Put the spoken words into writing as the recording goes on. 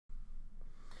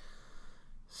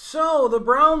So, the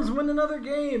Browns win another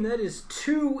game. That is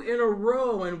 2 in a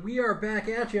row, and we are back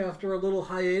at you after a little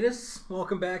hiatus.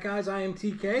 Welcome back, guys. I am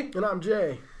TK. And I'm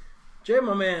Jay. Jay,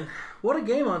 my man, what a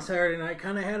game on Saturday night.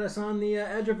 Kind of had us on the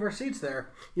edge of our seats there.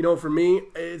 You know, for me,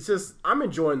 it's just, I'm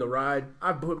enjoying the ride.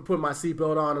 I put my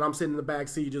seatbelt on, and I'm sitting in the back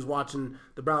seat just watching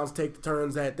the Browns take the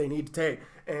turns that they need to take.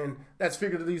 And that's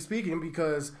figuratively speaking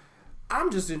because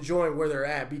I'm just enjoying where they're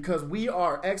at because we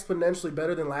are exponentially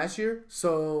better than last year.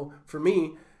 So, for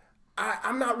me,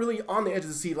 I'm not really on the edge of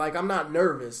the seat. Like, I'm not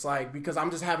nervous, like, because I'm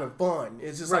just having fun.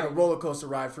 It's just like a roller coaster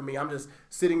ride for me. I'm just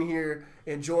sitting here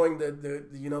enjoying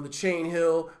the chain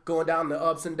hill, going down the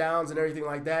ups and downs and everything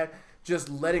like that, just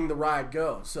letting the ride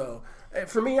go. So,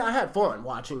 for me, I had fun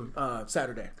watching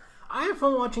Saturday. I had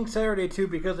fun watching Saturday, too,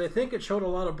 because I think it showed a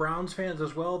lot of Browns fans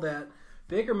as well that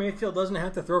Baker Mayfield doesn't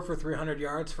have to throw for 300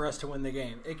 yards for us to win the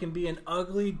game. It can be an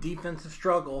ugly defensive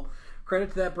struggle. Credit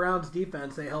to that Browns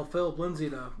defense. They held Philip Lindsay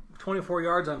to 24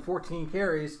 yards on 14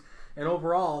 carries, and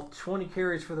overall, 20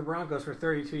 carries for the Broncos for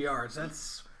 32 yards.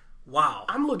 That's wow.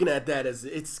 I'm looking at that as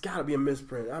it's got to be a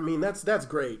misprint. I mean, that's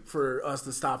great for us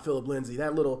to stop Philip Lindsay.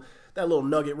 That little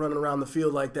nugget running around the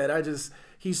field like that.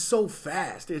 He's so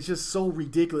fast. It's just so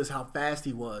ridiculous how fast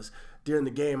he was during the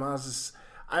game.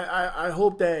 I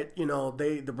hope that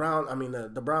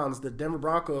the Denver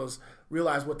Broncos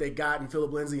realize what they got in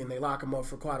Philip Lindsay and they lock him up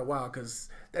for quite a while because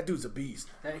that dude's a beast.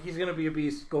 He's going to be a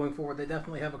beast going forward. They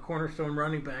definitely have a cornerstone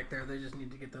running back there. They just need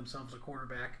to get themselves a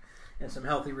quarterback and some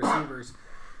healthy receivers.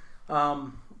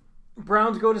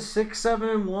 Browns go to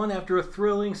 6-7-1 after a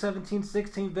thrilling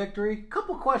 17-16 victory. A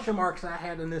couple question marks I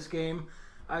had in this game.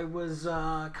 I was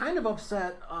kind of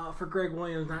upset for Greg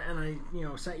Williams, and I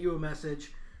sent you a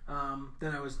message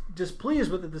that I was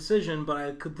displeased with the decision, but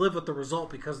I could live with the result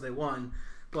because they won.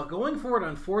 But going forward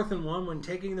on 4th and 1 when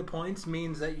taking the points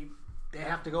means that they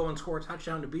have to go and score a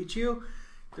touchdown to beat you.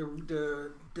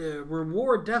 The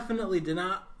reward definitely did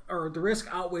not, or the risk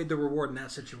outweighed the reward in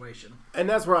that situation. And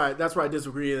that's where I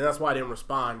disagree, and that's why I didn't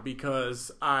respond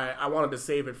because I wanted to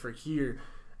save it for here.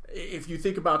 If you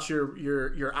think about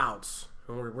your outs,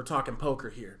 and we're talking poker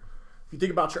here. If you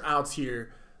think about your outs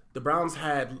here, the Browns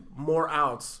had more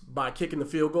outs by kicking the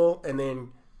field goal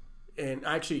and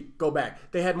actually go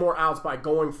back. They had more outs by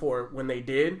going for it when they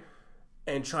did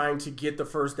and trying to get the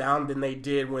first down than they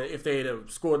did if they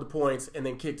had scored the points and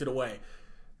then kicked it away.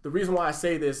 The reason why I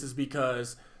say this is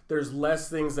because there's less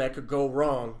things that could go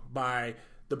wrong by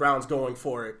the Browns going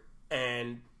for it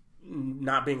and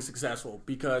not being successful.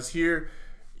 Because here,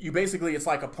 it's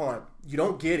like a punt. You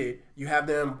don't get it. You have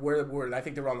them where I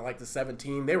think they were on like the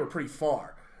 17. They were pretty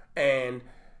far. And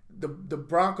the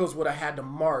Broncos would have had to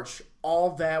march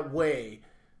all that way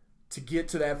to get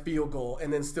to that field goal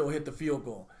and then still hit the field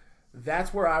goal.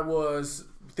 That's where I was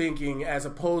thinking, as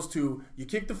opposed to you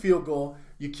kick the field goal,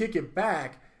 you kick it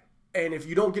back, and if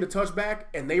you don't get a touchback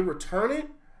and they return it,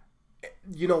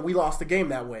 we lost the game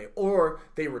that way. Or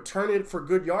they return it for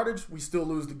good yardage, we still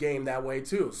lose the game that way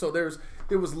too. So there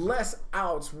was less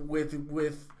outs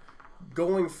with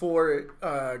going for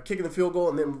it, kicking the field goal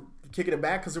and then kicking it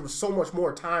back because there was so much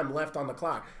more time left on the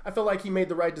clock. I felt like he made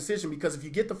the right decision because if you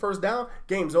get the first down,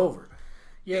 game's over.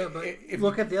 Yeah, but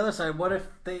look at the other side. What if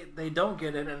they don't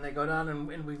get it and they go down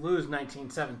and we lose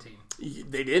 19-17?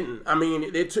 They didn't. I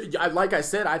mean, like I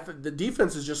said, the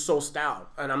defense is just so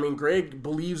stout. And, I mean, Greg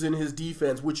believes in his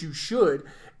defense, which you should,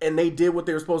 and they did what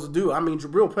they were supposed to do. I mean,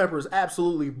 Jabril Peppers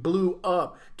absolutely blew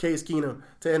up Case Keenum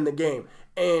to end the game.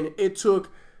 And it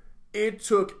took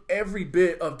every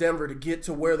bit of Denver to get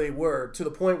to where they were, to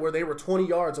the point where they were 20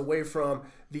 yards away from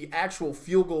the actual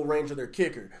field goal range of their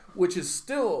kicker, which is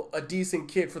still a decent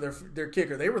kick for their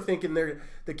kicker. They were thinking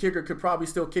the kicker could probably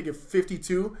still kick it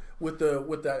 52 with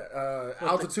the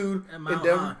altitude in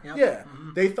Denver. Yep. Yeah,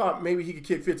 They thought maybe he could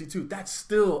kick 52. That's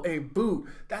still a boot.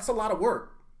 That's a lot of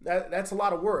work. That's a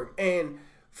lot of work. And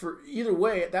for either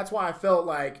way, that's why I felt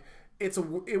like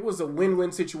it was a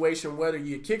win-win situation, whether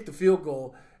you kick the field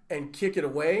goal and kick it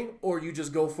away, or you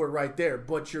just go for it right there.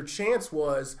 But your chance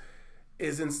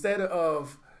is instead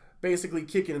of basically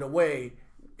kicking it away,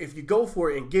 if you go for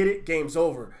it and get it, game's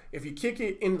over. If you kick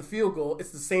it in the field goal, it's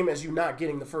the same as you not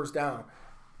getting the first down.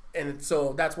 And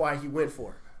so that's why he went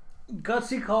for it.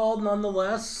 Gutsy call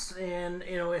nonetheless, and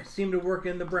it seemed to work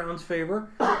in the Browns' favor.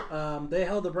 They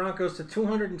held the Broncos to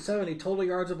 270 total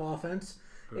yards of offense.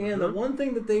 And the one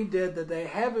thing that they did that they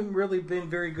haven't really been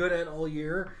very good at all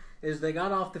year is they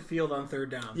got off the field on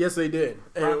third down. Yes, they did.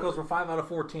 Broncos were 5 out of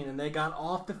 14, and they got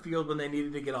off the field when they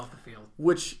needed to get off the field.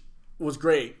 Which was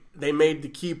great. They made the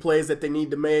key plays that they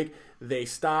need to make. They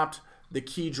stopped the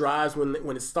key drives when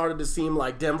it started to seem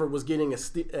like Denver was getting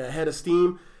ahead of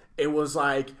steam. It was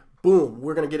like Boom,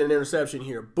 we're going to get an interception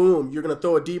here. Boom, you're going to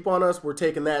throw it deep on us. We're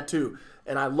taking that too.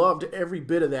 And I loved every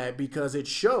bit of that because it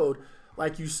showed,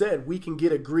 like you said, we can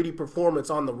get a gritty performance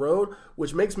on the road,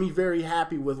 which makes me very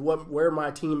happy with where my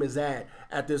team is at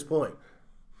this point.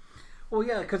 Well,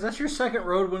 yeah, because that's your second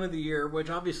road win of the year, which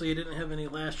obviously you didn't have any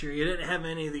last year. You didn't have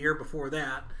any the year before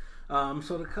that.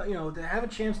 So to have a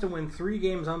chance to win 3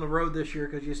 games on the road this year,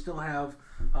 because you still have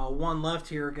one left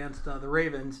here against the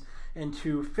Ravens, and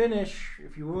to finish,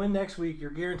 if you win next week,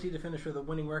 you're guaranteed to finish with a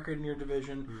winning record in your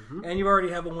division, and you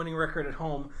already have a winning record at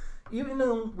home. Even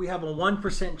though we have a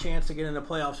 1% chance to get in the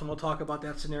playoffs, and we'll talk about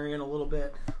that scenario in a little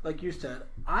bit, like you said,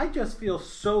 I just feel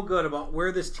so good about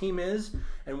where this team is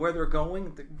and where they're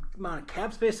going, the amount of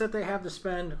cap space that they have to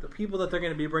spend, the people that they're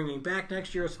going to be bringing back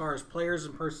next year as far as players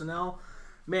and personnel.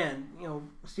 Man,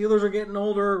 Steelers are getting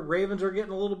older, Ravens are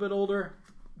getting a little bit older,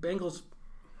 Bengals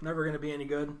never going to be any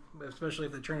good, especially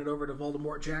if they turn it over to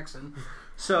Voldemort Jackson.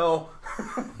 So,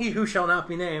 he who shall not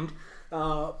be named.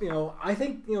 I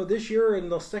think this year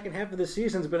and the second half of the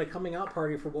season has been a coming out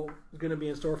party for what's going to be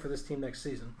in store for this team next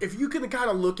season. If you can kind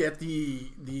of look at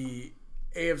the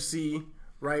AFC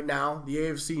right now, the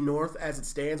AFC North as it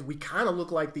stands, we kind of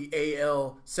look like the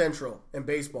AL Central in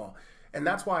baseball, and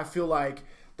that's why I feel like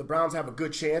the Browns have a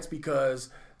good chance because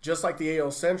just like the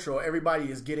AL Central, everybody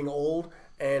is getting old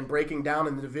and breaking down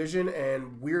in the division,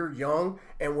 and we're young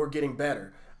and we're getting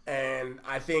better. And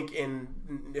I think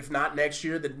if not next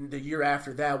year, the year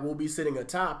after that, we'll be sitting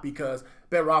atop because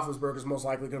Ben Roethlisberger is most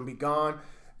likely going to be gone.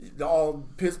 All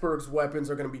Pittsburgh's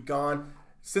weapons are going to be gone.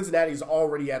 Cincinnati's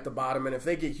already at the bottom, and if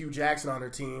they get Hugh Jackson on their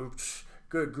team,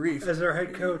 good grief. As their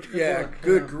head coach.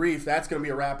 Good grief. That's going to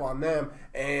be a wrap on them.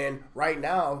 And right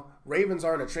now, Ravens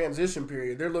are in a transition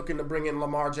period. They're looking to bring in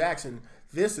Lamar Jackson.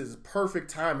 This is perfect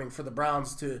timing for the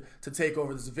Browns to take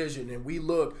over this division, and we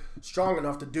look strong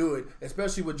enough to do it,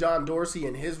 especially with John Dorsey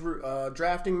and his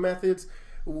drafting methods.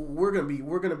 We're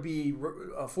gonna be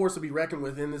a force to be reckoned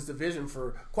with in this division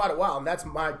for quite a while, and that's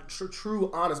my true,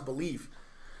 honest belief.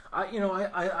 I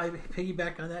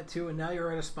piggyback on that too, and now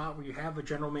you're at a spot where you have a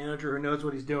general manager who knows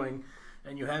what he's doing,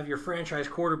 and you have your franchise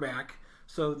quarterback.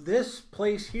 So this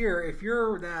place here, if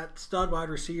you're that stud wide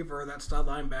receiver, that stud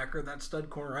linebacker, that stud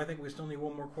corner, I think we still need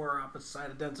one more corner opposite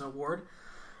side of Denzel Ward.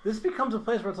 This becomes a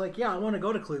place where it's like, yeah, I want to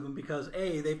go to Cleveland because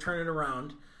A, they've turned it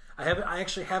around. I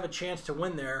actually have a chance to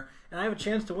win there, and I have a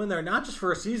chance to win there not just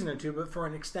for a season or two, but for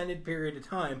an extended period of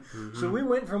time. Mm-hmm. So we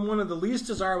went from one of the least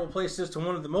desirable places to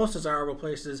one of the most desirable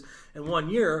places in 1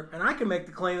 year, and I can make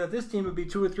the claim that this team would be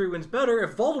 2 or 3 wins better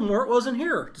if Voldemort wasn't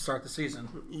here to start the season.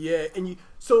 Yeah, and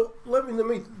so let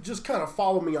me just kind of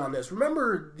follow me on this.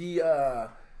 Remember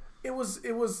it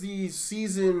was the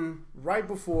season right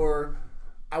before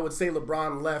I would say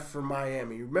LeBron left for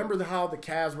Miami. Remember how the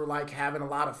Cavs were like having a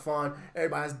lot of fun?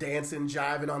 Everybody's dancing,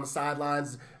 jiving on the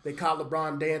sidelines. They caught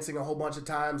LeBron dancing a whole bunch of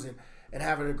times and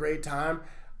having a great time.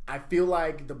 I feel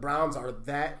like the Browns are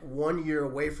that 1 year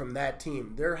away from that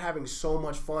team. They're having so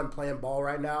much fun playing ball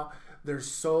right now. They're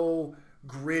so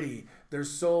gritty. They're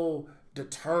so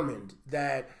determined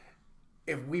that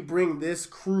if we bring this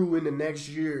crew into next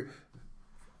year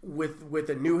with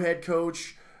a new head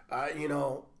coach,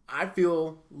 I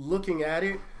feel looking at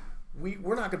it,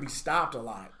 we're not going to be stopped a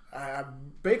lot.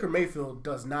 Baker Mayfield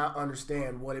does not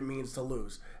understand what it means to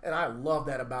lose, and I love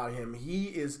that about him. He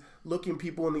is looking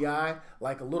people in the eye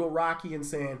like a little Rocky and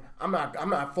saying, "I'm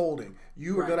not folding.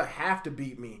 You are going to have to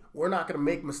beat me. We're not going to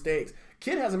make mistakes."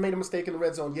 Kid hasn't made a mistake in the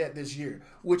red zone yet this year,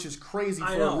 which is crazy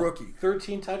for a rookie.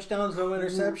 13 touchdowns, no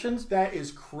interceptions. That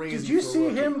is crazy. Did you see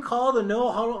him call the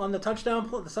no huddle on the touchdown,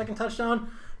 the second touchdown?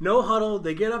 No huddle.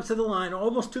 They get up to the line,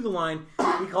 almost to the line.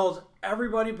 He calls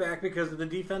everybody back because of the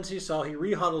defense he saw. He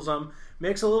rehuddles them,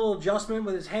 makes a little adjustment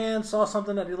with his hands, saw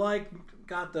something that he liked,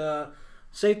 got the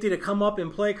safety to come up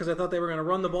and play because I thought they were going to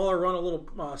run the ball or run a little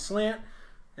slant.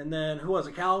 And then, who was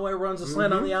it? Callaway runs a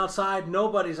slant on the outside.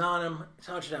 Nobody's on him.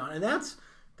 Touchdown. And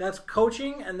that's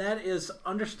coaching, and that is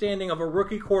understanding of a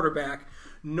rookie quarterback,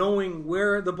 knowing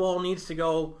where the ball needs to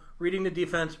go, reading the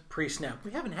defense pre-snap.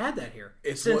 We haven't had that here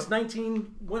since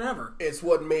 19 whatever. It's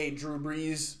what made Drew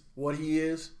Brees what he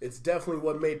is. It's definitely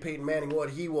what made Peyton Manning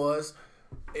what he was.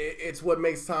 It's what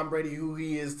makes Tom Brady who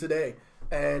he is today.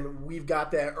 And we've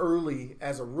got that early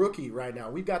as a rookie right now.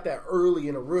 We've got that early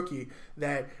in a rookie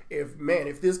that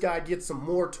if this guy gets some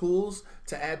more tools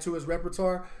to add to his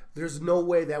repertoire, there's no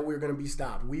way that we're going to be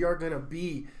stopped. We are going to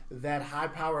be that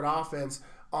high-powered offense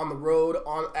on the road,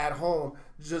 at home,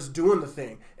 just doing the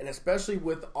thing. And especially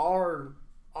with our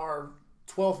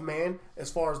 12th man as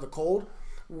far as the cold,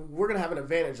 we're going to have an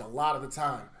advantage a lot of the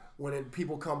time when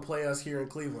people come play us here in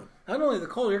Cleveland. Not only the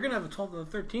cold, you're going to have a 12th and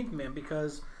the 13th man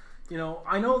because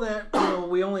I know that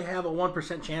we only have a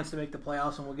 1% chance to make the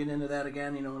playoffs, and we'll get into that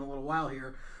again, in a little while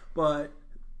here. But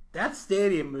that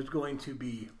stadium is going to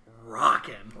be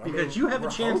rocking because you have a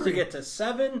chance to get to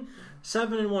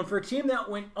 7-1 for a team that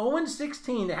went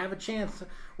 0-16 to have a chance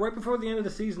right before the end of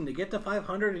the season to get to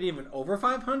 500 and even over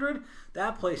 500.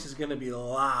 That place is going to be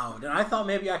loud, and I thought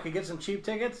maybe I could get some cheap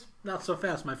tickets. Not so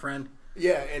fast, my friend.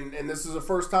 Yeah, and this is the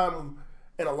first time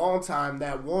in a long time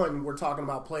that, one, we're talking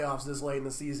about playoffs this late in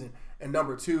the season, and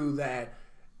number two, that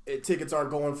tickets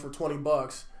aren't going for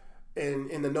 $20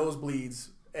 in the nosebleeds,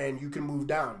 and you can move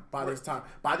down by this time.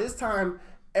 By this time,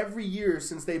 every year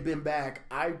since they've been back,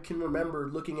 I can remember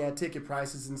looking at ticket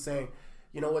prices and saying,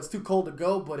 it's too cold to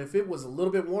go, but if it was a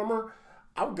little bit warmer,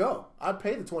 I would go. I'd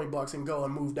pay the $20 and go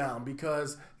and move down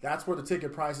because that's where the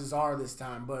ticket prices are this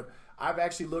time. But I've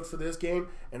actually looked for this game,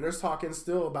 and there's talking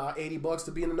still about $80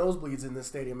 to be in the nosebleeds in this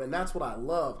stadium, and that's what I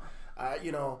love.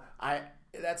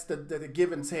 That's the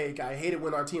give and take. I hate it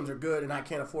when our teams are good and I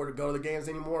can't afford to go to the games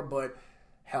anymore, but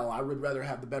hell, I would rather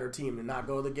have the better team and not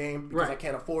go to the game because I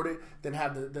can't afford it than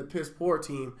have the piss poor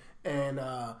team and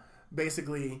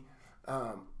basically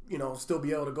still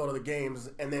be able to go to the games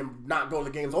and then not go to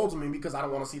the games ultimately because I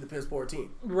don't want to see the piss poor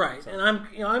team. Right. So. And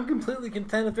I'm completely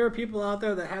content if there are people out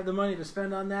there that have the money to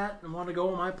spend on that and want to go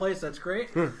to my place, that's great.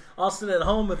 I'll sit at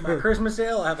home with my Christmas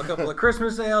ale. I'll have a couple of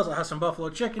Christmas ales. I'll have some buffalo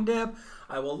chicken dip.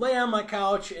 I will lay on my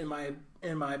couch in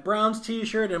my Browns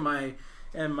t-shirt and my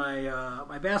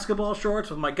basketball shorts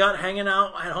with my gut hanging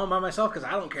out at home by myself because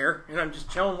I don't care. And I'm just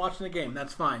chilling watching the game.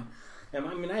 That's fine. And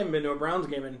I haven't been to a Browns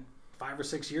game in 5 or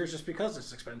 6 years just because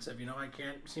it's expensive. I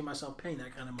can't see myself paying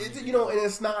that kind of money.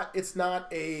 And it's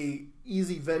not a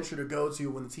easy venture to go to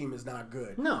when the team is not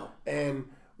good. No. And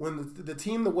when the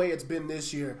team, the way it's been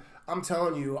this year, I'm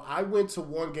telling you, I went to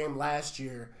one game last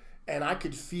year and I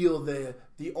could feel the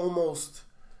almost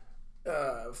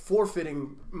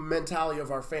forfeiting mentality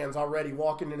of our fans already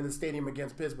walking into the stadium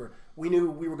against Pittsburgh. We knew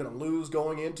we were going to lose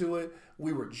going into it.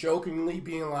 We were jokingly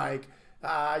being like,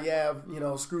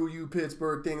 screw you,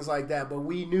 Pittsburgh, things like that. But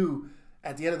we knew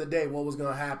at the end of the day what was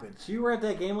going to happen. So you were at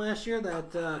that game last year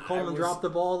that Coleman dropped the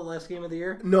ball the last game of the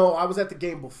year? No, I was at the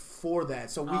game before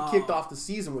that. So we kicked off the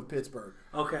season with Pittsburgh.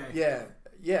 Okay.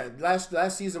 Yeah.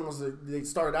 Last season they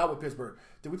started out with Pittsburgh.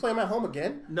 Did we play them at home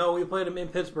again? No, we played them in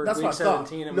Pittsburgh. That's week what I thought.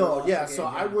 17. And no, yeah. So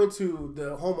I went to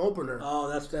the home opener. Oh,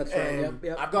 that's right. And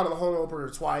yep. I've gone to the home opener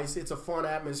twice. It's a fun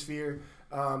atmosphere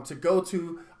to go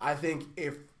to. I think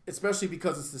especially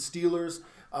because it's the Steelers,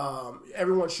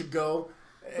 everyone should go.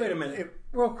 Wait a minute,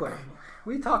 real quick.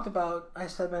 We talked about, I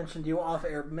mentioned you off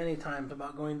air many times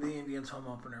about going to the Indians home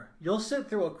opener. You'll sit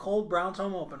through a cold Browns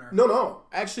home opener. No.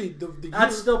 Actually,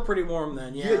 that's still pretty warm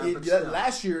then. Yeah.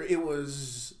 Last year it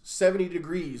was 70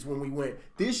 degrees when we went.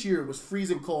 This year it was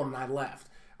freezing cold and I left.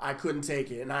 I couldn't take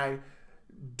it, and I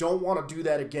don't want to do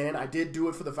that again. I did do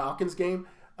it for the Falcons game.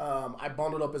 I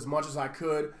bundled up as much as I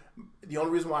could. The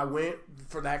only reason why I went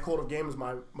for that cold of game is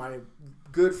my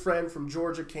good friend from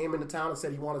Georgia came into town and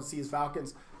said he wanted to see his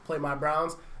Falcons play my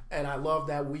Browns, and I love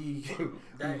that we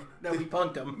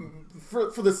punked them.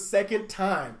 For the second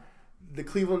time, the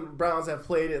Cleveland Browns have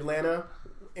played Atlanta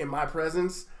in my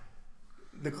presence.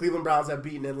 The Cleveland Browns have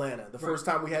beaten Atlanta. The first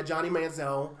time we had Johnny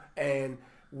Manziel and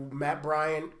Matt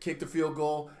Bryant kicked a field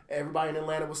goal. Everybody in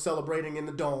Atlanta was celebrating in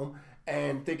the dome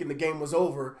and thinking the game was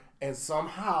over, and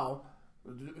somehow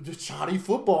Johnny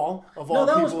Football of all people. No,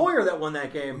 that was Hoyer that won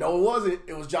that game. No, it wasn't.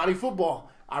 It was Johnny Football.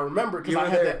 I remember because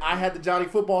I had the Johnny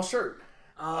Football shirt.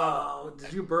 Oh,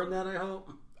 did you burn that? I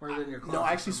hope. Or is it in your closet? No,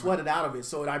 I actually sweated out of it,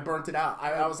 so I burnt it out.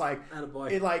 I was like,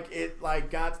 attaboy. it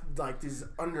got like these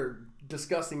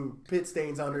disgusting pit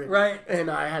stains under it, right? And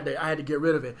I had to get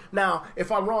rid of it. Now,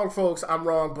 if I'm wrong, folks, I'm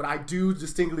wrong, but I do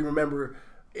distinctly remember.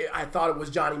 I thought it was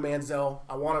Johnny Manziel.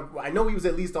 I know he was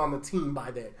at least on the team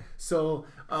by then. So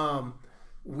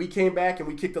we came back and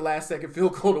we kicked the last second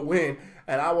field goal to win.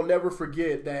 And I will never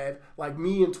forget that, like,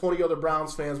 me and 20 other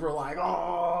Browns fans were like,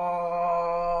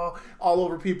 oh, all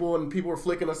over people, and people were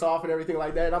flicking us off and everything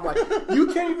like that. And I'm like,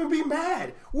 you can't even be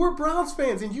mad. We're Browns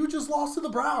fans and you just lost to the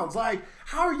Browns. Like,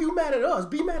 how are you mad at us?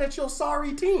 Be mad at your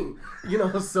sorry team.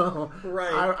 So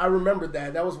right. I remembered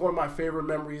that. That was one of my favorite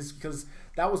memories because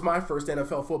that was my first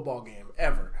NFL football game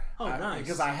ever. Oh, nice.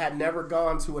 Because I had never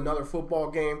gone to another football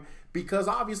game because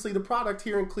obviously the product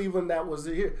here in Cleveland that was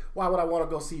here, why would I want to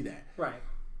go see that? Right.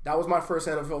 That was my first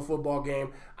NFL football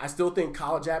game. I still think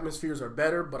college atmospheres are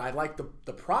better, but I like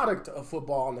the product of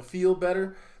football on the field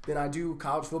better than I do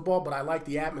college football, but I like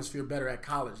the atmosphere better at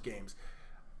college games.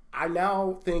 I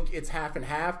now think it's half and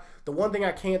half. The one thing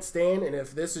I can't stand, and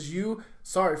if this is you,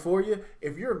 sorry for you,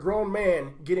 if you're a grown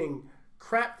man getting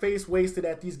crap face wasted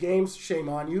at these games, shame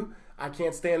on you. I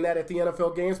can't stand that at the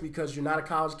NFL games because you're not a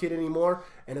college kid anymore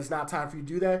and it's not time for you to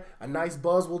do that. A nice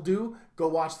buzz will do. Go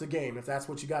watch the game if that's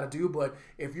what you got to do. But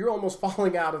if you're almost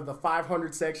falling out of the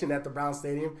 500 section at the Brown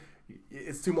Stadium,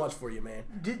 it's too much for you, man.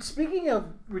 Speaking of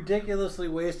ridiculously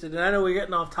wasted, and I know we're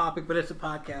getting off topic, but it's a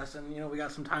podcast, and we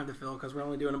got some time to fill because we're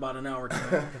only doing about an hour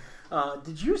tonight.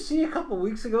 Did you see a couple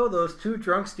weeks ago those two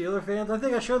drunk Steeler fans? I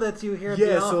think I showed that to you here at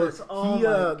the office.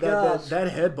 That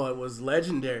headbutt was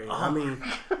legendary. Oh, I mean,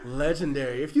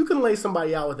 legendary. If you can lay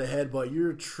somebody out with a headbutt,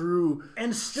 you're a true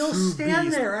and still true stand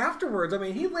beast. there afterwards. I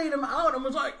mean, he laid him out and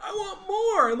was like, "I want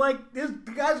more." And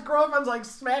the guy's girlfriend's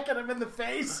smacking him in the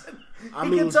face.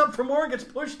 And he gets up for more and gets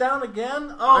pushed down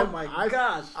again. Oh my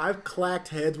gosh! I've clacked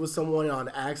heads with someone on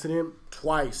accident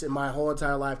twice in my whole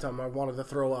entire lifetime. I wanted to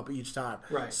throw up each time.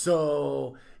 Right.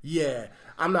 So yeah,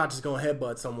 I'm not just gonna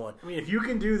headbutt someone. I mean, if you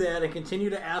can do that and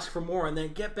continue to ask for more and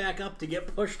then get back up to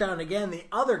get pushed down again, the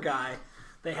other guy,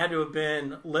 they had to have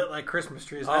been lit like Christmas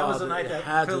trees. That was the night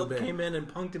that Philip came in and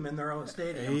punked him in their own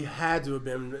stadium. He had to have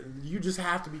been. You just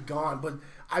have to be gone. But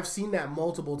I've seen that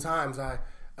multiple times.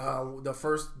 The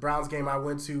first Browns game I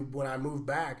went to when I moved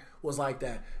back was like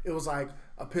that. It was like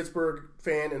a Pittsburgh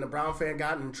fan and a Brown fan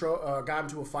got into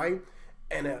a fight,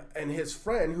 and his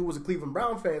friend, who was a Cleveland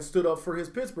Brown fan, stood up for his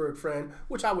Pittsburgh friend,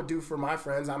 which I would do for my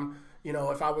friends.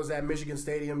 If I was at Michigan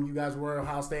Stadium, you guys were in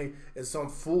Ohio State, and some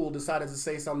fool decided to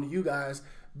say something to you guys,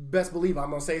 best believe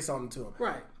I'm gonna say something to him.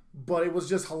 Right. But it was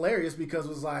just hilarious because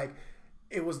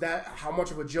it was that how much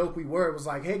of a joke we were. It was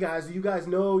like, hey guys, do you guys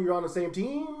know you're on the same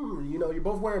team? You're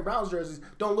both wearing Browns jerseys.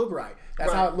 Don't look right.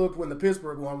 That's how it looked when the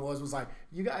Pittsburgh one was like,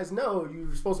 you guys know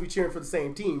you're supposed to be cheering for the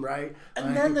same team, right?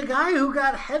 And then the guy who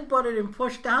got headbutted and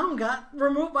pushed down got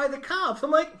removed by the cops.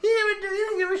 I'm like, he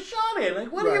didn't give a shot in.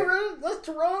 Like, what are you? That's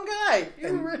the wrong guy.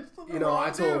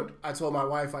 I told my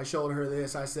wife, I showed her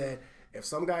this. I said, if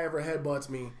some guy ever headbutts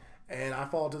me and I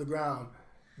fall to the ground,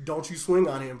 don't you swing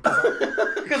on him.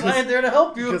 Because I ain't there to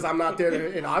help you. Because I'm not there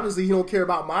to, and obviously he don't care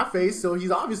about my face, so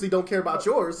he's obviously don't care about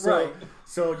yours. So, right.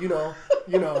 So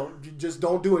just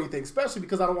don't do anything. Especially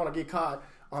because I don't want to get caught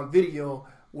on video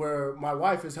where my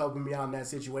wife is helping me out in that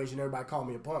situation. Everybody call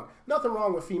me a punk. Nothing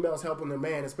wrong with females helping their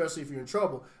man, especially if you're in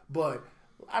trouble. But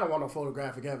I don't want no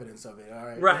photographic evidence of it. All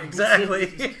right. Right.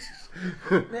 Exactly.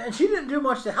 And she didn't do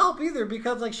much to help either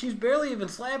because she's barely even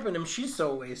slapping him. She's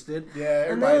so wasted. Yeah.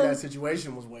 Everybody in that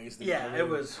situation was wasted. Yeah. Man. It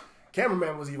was.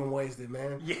 Cameraman was even wasted,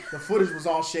 man. Yeah. The footage was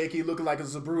all shaky, looking like a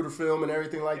Zapruder film and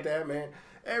everything like that, man.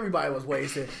 Everybody was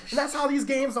wasted. And that's how these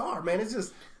games are, man. It's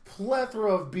just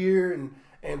plethora of beer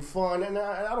and fun. And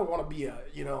I don't want to be a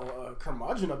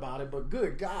curmudgeon about it, but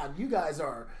good God, you guys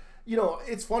are,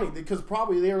 it's funny because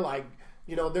probably they're like,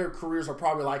 their careers are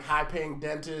probably like high-paying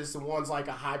dentists and one's like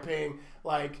a high-paying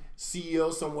like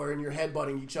CEO somewhere and you're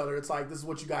headbutting each other. It's like, this is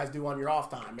what you guys do on your off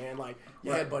time, man. Like,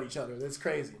 you headbutt each other. That's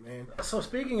crazy, man. So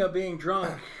speaking of being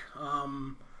drunk,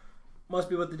 must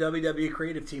be with the WWE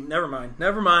creative team. Never mind.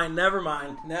 I'm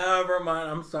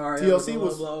sorry.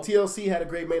 TLC had a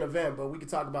great main event, but we can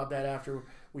talk about that after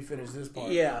we finish this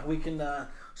part. Yeah, we can.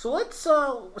 So let's.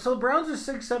 So Browns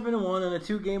are 6-7-1 on a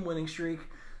 2-game winning streak.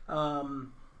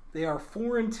 They are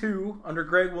 4-2 under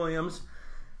Greg Williams.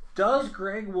 Does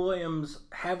Greg Williams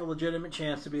have a legitimate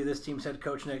chance to be this team's head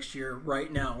coach next year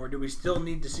right now, or do we still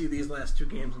need to see these last 2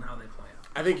 games and how they play out?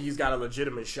 I think he's got a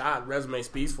legitimate shot. Resume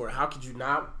speaks for it. How could you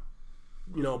not,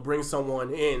 bring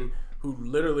someone in who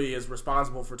literally is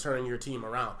responsible for turning your team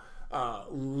around?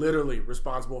 Literally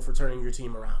responsible for turning your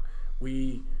team around.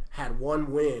 We had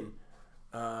 1 win.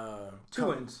 2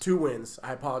 wins. 2 wins.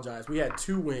 I apologize. We had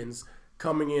 2 wins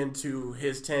coming into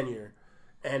his tenure,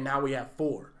 and now we have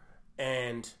 4.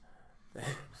 And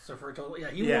so for a total,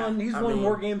 he's won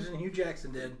more games than Hugh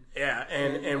Jackson did. Yeah,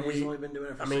 and he's only been doing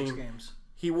it for 6 games.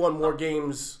 He won more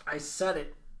games. I said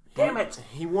it. Damn it!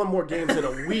 He won more games in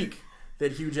a week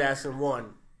than Hugh Jackson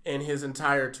won in his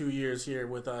entire 2 years here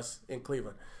with us in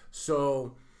Cleveland.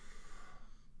 So,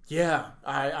 yeah,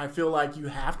 I feel like you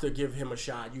have to give him a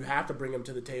shot. You have to bring him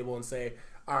to the table and say,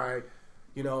 all right,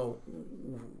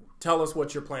 tell us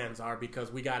what your plans are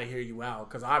because we got to hear you out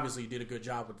because obviously you did a good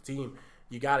job with the team.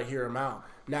 You got to hear him out.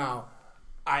 Now,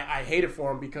 I hate it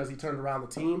for him because he turned around the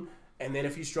team, and then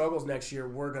if he struggles next year,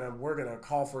 we're gonna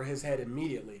call for his head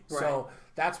immediately. Right. So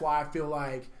that's why I feel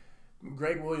like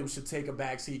Greg Williams should take a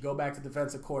backseat, go back to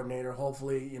defensive coordinator.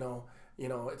 Hopefully,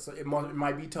 it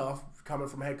might be tough coming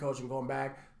from head coach and going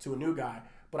back to a new guy.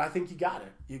 But I think you got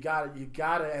it. You got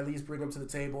to at least bring him to the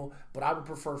table. But I would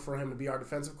prefer for him to be our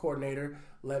defensive coordinator.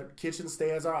 Let Kitchen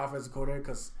stay as our offensive coordinator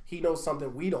because he knows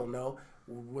something we don't know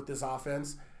with this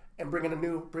offense. and bring in a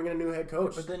new head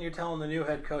coach. But then you're telling the new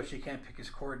head coach he can't pick his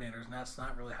coordinators, and that's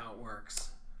not really how it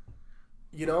works.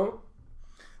 You know,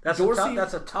 that's Dorsey,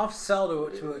 that's a tough sell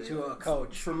to a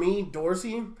coach. For me,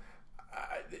 Dorsey,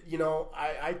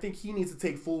 I think he needs to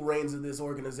take full reins of this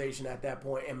organization at that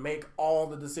point and make all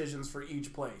the decisions for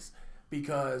each place,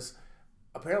 because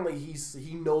apparently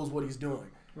he knows what he's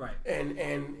doing. Right.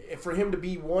 And for him to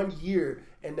be 1 year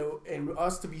and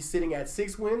us to be sitting at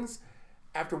 6 wins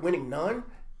after winning none,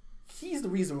 he's the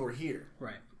reason we're here.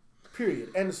 Right. Period.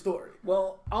 End of story.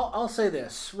 Well, I'll say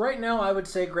this. Right now, I would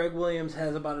say Greg Williams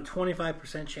has about a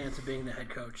 25% chance of being the head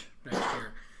coach next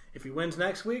year. If he wins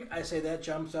next week, I say that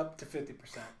jumps up to 50%.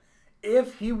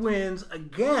 If he wins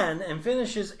again and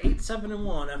finishes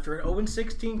 8-7-1 after an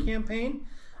 0-16 campaign,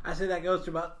 I say that goes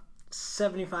to about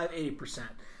 75-80%.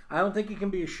 I don't think he can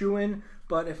be a shoo-in,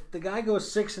 but if the guy goes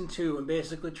 6-2 and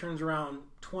basically turns around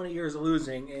 20 years of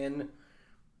losing in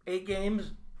 8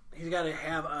 games, he's got to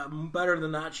have a better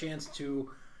than not chance to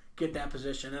get that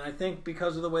position. And I think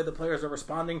because of the way the players are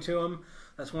responding to him,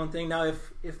 that's one thing. Now,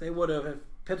 if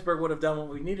Pittsburgh would have done what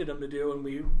we needed them to do, and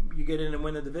you get in and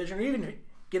win the division, or even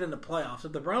get in the playoffs,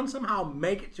 if the Browns somehow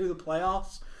make it to the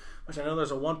playoffs, which I know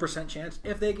there's a 1% chance,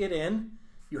 if they get in,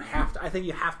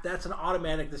 that's an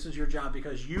automatic, this is your job,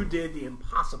 because you did the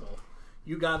impossible.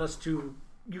 You gave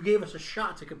us a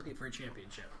shot to compete for a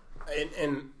championship.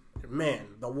 And man,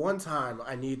 the one time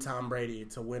I need Tom Brady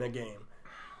to win a game,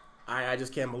 I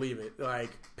just can't believe it. Like,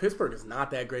 Pittsburgh is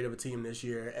not that great of a team this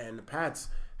year, and the Pats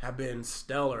have been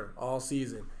stellar all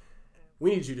season.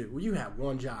 You have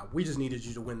one job. We just needed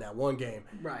you to win that one game.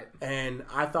 Right. And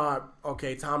I thought,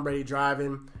 okay, Tom Brady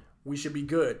driving, we should be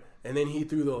good. And then he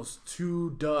threw those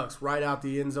 2 ducks right out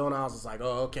the end zone. I was just like,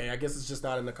 oh, okay, I guess it's just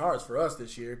not in the cards for us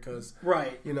this year because,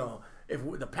 right.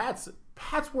 If the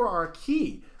Pats were our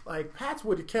key. Like, Pats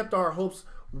would have kept our hopes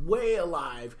way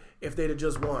alive if they'd have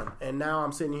just won. And now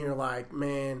I'm sitting here like,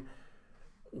 man,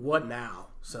 what now?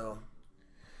 So,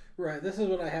 right, this is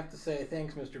what I have to say.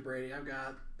 Thanks, Mr. Brady. I've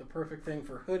got the perfect thing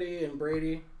for Hoodie and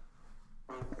Brady.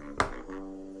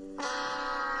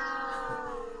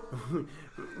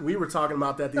 We were talking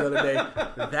about that the other day.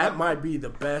 That might be the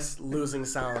best losing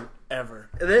sound ever.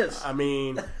 It is. I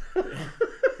mean,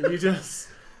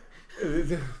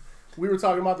 we were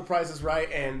talking about The Price is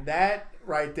Right, and that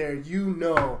right there,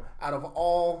 out of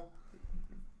all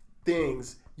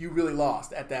things, you really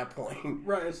lost at that point.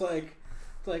 Right. It's like,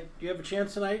 do you have a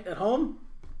chance tonight at home?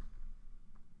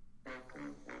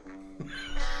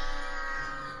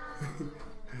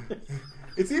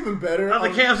 It's even better. Are the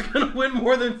Cavs going to win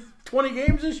more than 20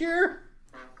 games this year?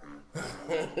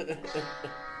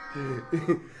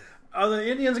 Are the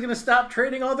Indians going to stop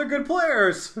trading all their good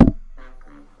players?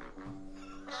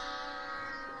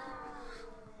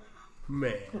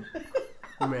 Man,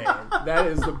 that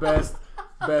is the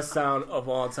best sound of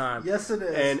all time. Yes, it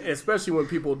is. And especially when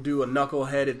people do a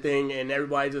knuckle-headed thing and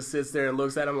everybody just sits there and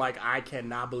looks at them like, I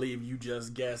cannot believe you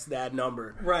just guessed that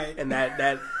number. Right. And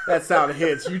that sound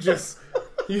hits. You just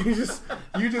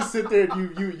sit there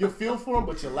and you feel for them,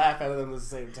 but you laugh at them at the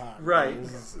same time. Right.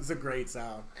 It's a great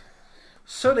sound.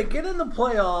 So to get in the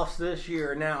playoffs this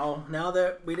year, now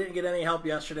that we didn't get any help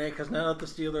yesterday, because now that the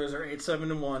Steelers are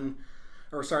 8-7-1,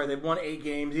 they've won 8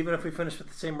 games. Even if we finish with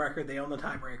the same record, they own the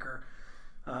tiebreaker.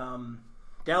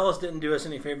 Dallas didn't do us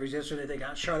any favors yesterday. They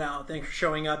got shut out. Thanks for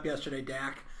showing up yesterday,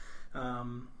 Dak.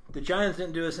 The Giants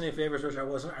didn't do us any favors, which I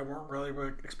weren't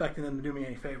really expecting them to do me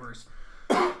any favors.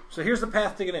 So here's the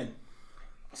path to get in.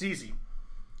 It's easy.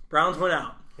 Browns went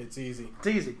out. It's easy.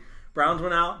 Browns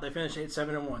went out. They finished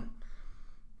 8-7-1.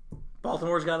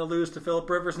 Baltimore's got to lose to Phillip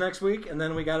Rivers next week, and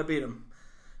then we got to beat them.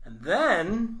 And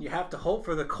then you have to hope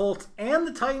for the Colts and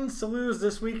the Titans to lose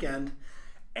this weekend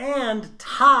and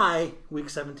tie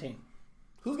Week 17.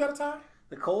 Who's got to tie?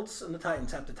 The Colts and the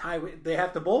Titans have to tie. They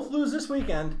have to both lose this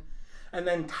weekend and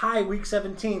then tie Week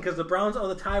 17 because the Browns are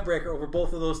the tiebreaker over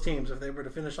both of those teams if they were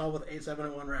to finish all with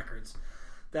 8-7-1 records.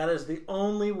 That is the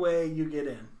only way you get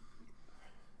in.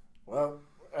 Well,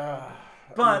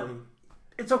 but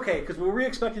it's okay because were we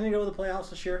expecting to go to the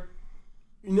playoffs this year?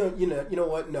 You know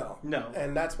what? No. No.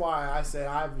 And that's why I said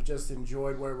I've just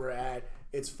enjoyed where we're at.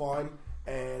 It's fun,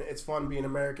 and it's fun being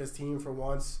America's team for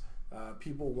once.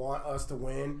 People want us to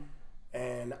win,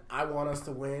 and I want us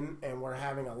to win, and we're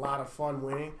having a lot of fun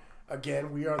winning.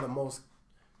 Again, we are the most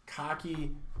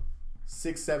cocky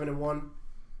 6-7-1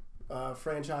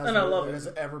 franchise there has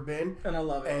ever been. And I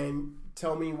love it. And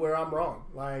tell me where I'm wrong.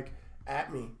 Like,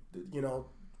 at me.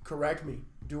 Correct me.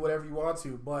 Do whatever you want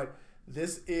to. But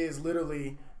this is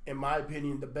literally, in my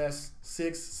opinion, the best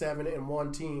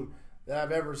 6-7-1 team that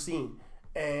I've ever seen.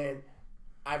 And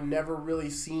I've never really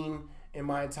seen in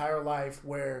my entire life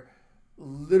where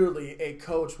literally a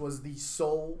coach was the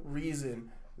sole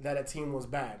reason that a team was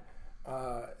bad.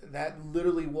 That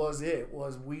literally was it.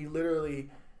 We literally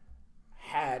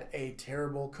had a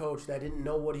terrible coach that didn't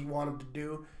know what he wanted to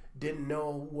do, didn't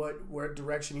know what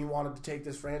direction he wanted to take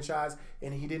this franchise,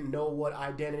 and he didn't know what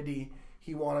identity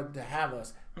he wanted to have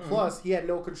us. Mm-hmm. Plus, he had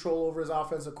no control over his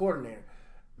offensive coordinator.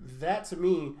 That, to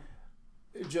me,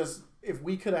 just if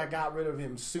we could have got rid of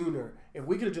him sooner, if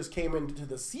we could have just came into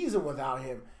the season without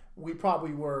him, we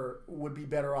probably would be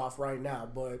better off right now.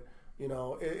 But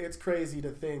it's crazy to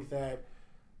think that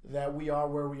we are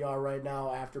where we are right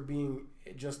now after being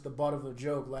just the butt of a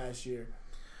joke last year.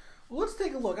 Well, let's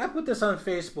take a look. I put this on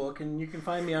Facebook, and you can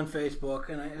find me on Facebook.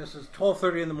 And this is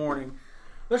 12:30 in the morning.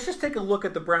 Let's just take a look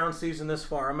at the Browns season this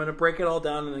far. I'm going to break it all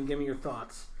down and then give me your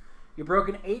thoughts. You broke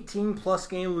an 18-plus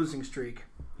game losing streak.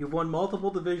 You've won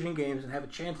multiple division games and have a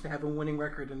chance to have a winning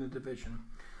record in the division.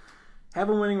 Have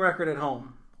a winning record at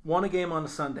home. Won a game on a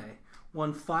Sunday.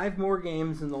 Won 5 more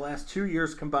games in the last 2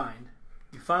 years combined.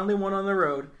 You finally won on the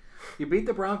road. You beat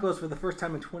the Broncos for the first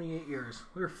time in 28 years.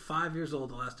 We were 5 years old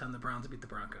the last time the Browns beat the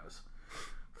Broncos.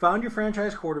 Found your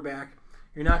franchise quarterback.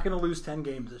 You're not going to lose 10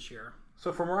 games this year.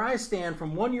 So from where I stand,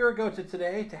 from 1 year ago to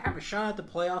today, to have a shot at the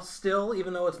playoffs still,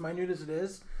 even though it's minute as it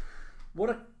is,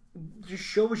 just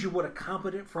shows you what a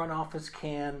competent front office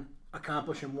can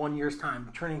accomplish in 1 year's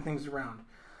time, turning things around.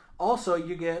 Also,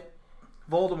 you get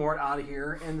Voldemort out of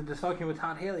here and the discussion with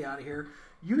Todd Haley out of here.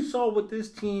 You saw what this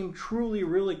team truly,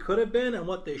 really could have been and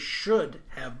what they should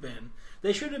have been.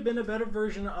 They should have been a better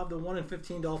version of the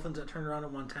 1-15 Dolphins that turned around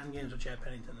and won 10 games with Chad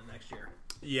Pennington the next year.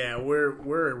 Yeah,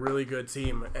 we're a really good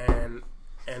team, and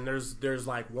there's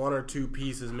like 1 or 2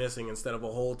 pieces missing instead of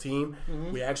a whole team.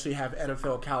 Mm-hmm. We actually have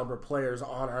NFL caliber players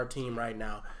on our team right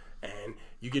now, and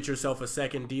you get yourself a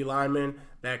second D lineman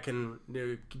that can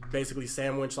basically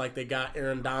sandwich like they got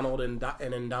Aaron Donald and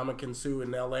Ndamukong Suh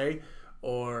in LA,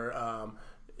 or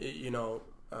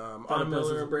Von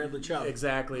Miller or Bradley Chubb.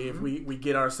 Exactly. Mm-hmm. If we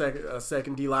get our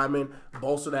second D lineman,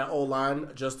 bolster that O line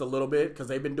just a little bit because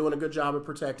they've been doing a good job of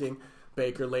protecting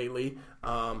Baker lately.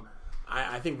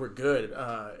 I think we're good.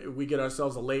 We get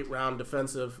ourselves a late round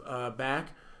defensive back,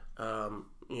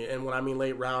 and when I mean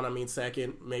late round, I mean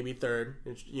second, maybe third.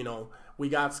 We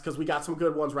got some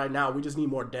good ones right now. We just need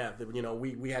more depth.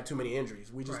 We had too many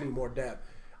injuries. We just need more depth.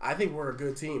 I think we're a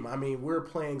good team. I mean, we're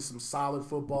playing some solid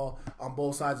football on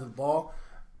both sides of the ball.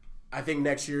 I think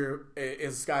next year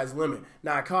is sky's the limit.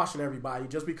 Now, I caution everybody,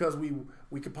 just because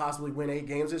we could possibly win 8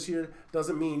 games this year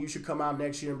doesn't mean you should come out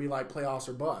next year and be like playoffs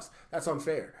or bust. That's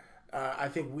unfair. I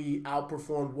think we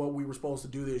outperformed what we were supposed to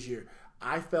do this year.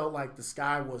 I felt like the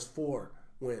sky was 4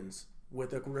 wins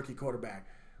with a rookie quarterback.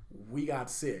 We got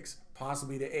 6,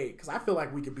 possibly to 8, because I feel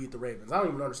like we could beat the Ravens. I don't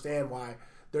even understand why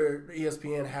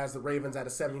ESPN has the Ravens at a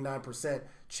 79%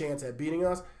 chance at beating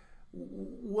us.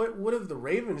 What have the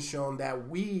Ravens shown that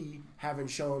we haven't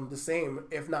shown the same,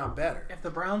 if not better? If the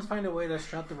Browns find a way to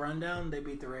shut the run down, they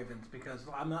beat the Ravens, because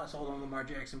I'm not sold on Lamar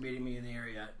Jackson beating me in the air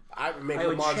yet. I would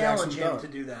Lamar challenge him to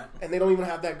do that. And they don't even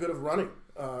have that good of running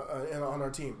on our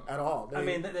team at all.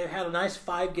 They've had a nice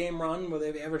 5-game run where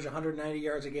they've averaged 190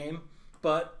 yards a game,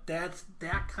 but that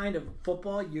kind of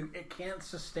football, it can't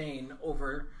sustain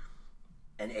over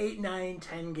an 8, 9,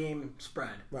 10 game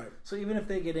spread. Right. So even if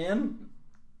they get in,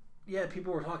 yeah,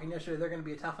 people were talking yesterday, they're going to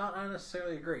be a tough out. I don't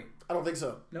necessarily agree. I don't think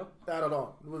so. Nope. Not at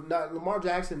all. Lamar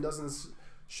Jackson doesn't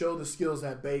show the skills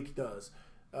that Bake does.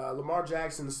 Lamar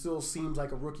Jackson still seems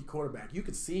like a rookie quarterback. You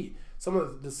could see some of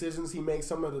the decisions he makes,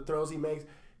 some of the throws he makes.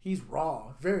 He's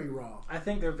raw, very raw. I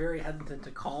think they're very hesitant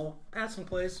to call passing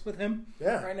plays with him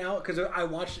right now, because I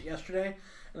watched it yesterday,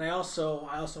 and I also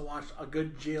watched a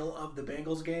good deal of the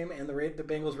Bengals game and the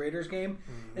Bengals Raiders game.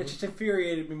 Mm-hmm. It just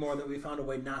infuriated me more that we found a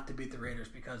way not to beat the Raiders,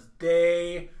 because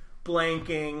they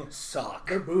blanking suck.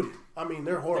 They're booted. I mean,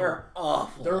 they're horrible. They're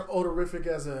awful. They're odorific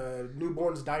as a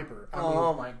newborn's diaper.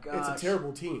 My gosh. It's a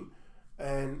terrible team.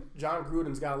 And John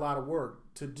Gruden's got a lot of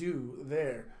work to do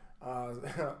there.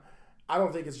 I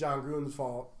don't think it's John Gruden's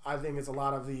fault. I think it's a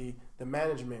lot of the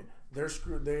management. They're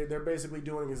screwed. They're basically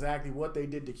doing exactly what they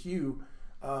did to Hugh,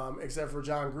 except for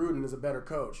John Gruden is a better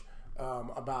coach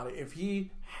about it. If he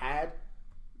had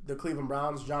the Cleveland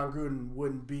Browns, John Gruden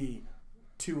wouldn't be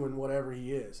 2 and whatever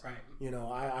he is. Right.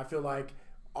 I feel like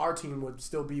our team would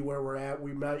still be where we're at.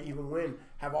 We might even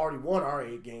have already won our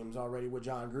 8 games already with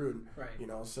John Gruden. Right.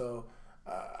 So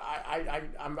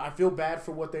I feel bad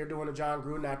for what they're doing to John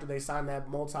Gruden after they signed that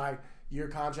multi-year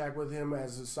contract with him.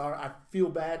 I feel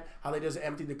bad how they just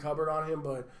emptied the cupboard on him,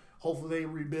 but hopefully they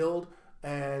rebuild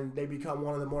and they become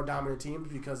one of the more dominant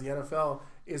teams, because the NFL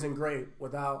isn't great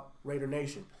without Raider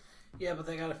Nation. Yeah, but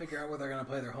they got to figure out where they're going to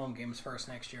play their home games first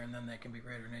next year, and then they can be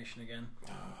Raider Nation again.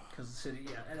 Because the city,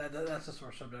 that's a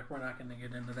sore subject. We're not going to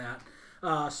get into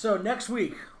that. So next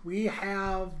week, we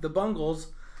have the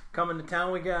Bungles coming to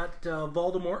town. We got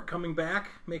Voldemort coming back,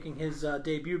 making his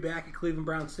debut back at Cleveland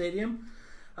Browns Stadium.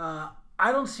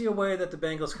 I don't see a way that the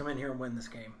Bengals come in here and win this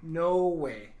game. No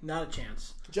way. Not a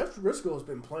chance. Jeff Driscoll has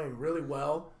been playing really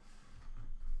well.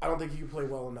 I don't think he can play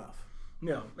well enough.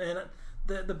 No. And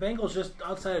the Bengals, just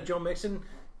outside of Joe Mixon,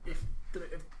 if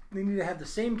they need to have the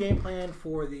same game plan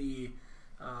for the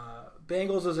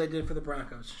Bengals as they did for the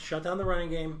Broncos. Shut down the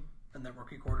running game, and that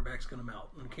rookie quarterback's going to melt.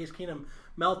 In Case Keenum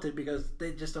melted because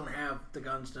they just don't have the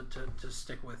guns to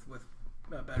stick with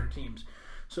better teams.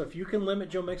 So if you can limit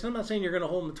Joe Mixon, I'm not saying you're going to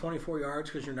hold him to 24 yards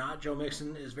because you're not. Joe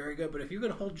Mixon is very good. But if you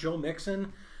can hold Joe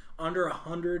Mixon under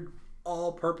 100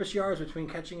 all-purpose yards between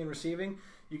catching and receiving,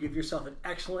 you give yourself an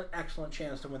excellent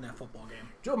chance to win that football game.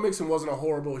 Joe Mixon wasn't a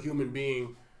horrible human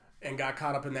being and got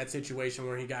caught up in that situation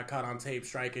where he got caught on tape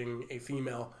striking a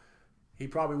female. He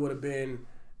probably would have been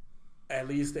at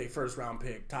least a first-round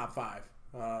pick, top 5.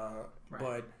 Right.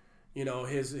 But,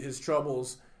 his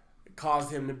troubles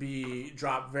caused him to be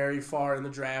dropped very far in the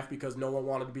draft because no one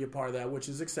wanted to be a part of that, which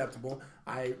is acceptable.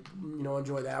 I,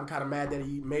 enjoy that. I'm kind of mad that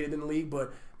he made it in the league,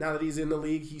 but now that he's in the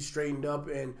league, he's straightened up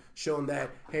and shown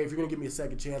that, hey, if you're going to give me a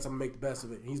second chance, I'm going to make the best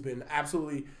of it. He's been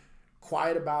absolutely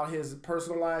quiet about his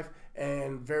personal life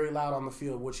and very loud on the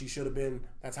field, which he should have been.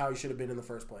 That's how he should have been in the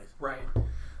first place. Right.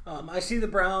 I see the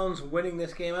Browns winning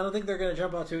this game. I don't think they're going to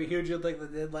jump out to a huge lead like they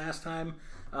did last time.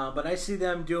 But I see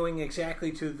them doing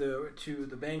exactly to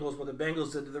the Bengals what the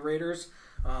Bengals did to the Raiders.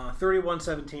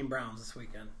 31-17 Browns this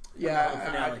weekend.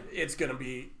 Yeah, it's going to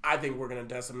be – I think we're going to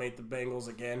decimate the Bengals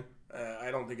again.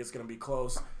 I don't think it's going to be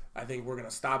close. I think we're going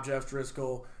to stop Jeff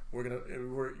Driscoll.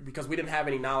 Because we didn't have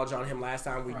any knowledge on him last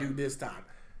time. We do this time.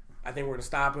 I think we're going to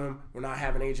stop him. We're not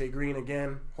having A.J. Green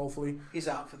again, hopefully. He's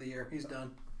out for the year. He's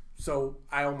done. So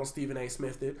I almost Stephen A.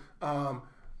 Smithed it.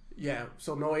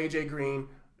 So no A.J. Green.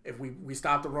 If we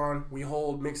stop the run, we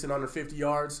hold Mixon under 50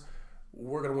 yards,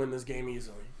 we're going to win this game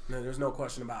easily. There's no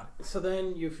question about it. So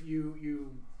then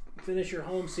you finish your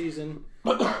home season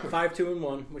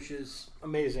 5-2-1, which is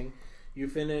amazing. You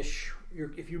finish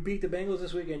if you beat the Bengals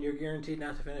this weekend, you're guaranteed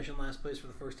not to finish in last place for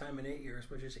the first time in 8 years,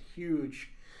 which is a huge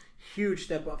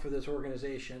step up for this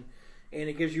organization. And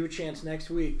it gives you a chance next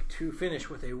week to finish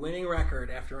with a winning record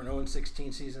after an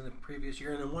 0-16 season the previous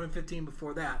year and then 1-15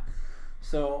 before that.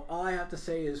 So all I have to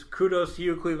say is kudos to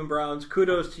you, Cleveland Browns.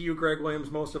 Kudos to you, Greg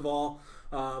Williams, most of all,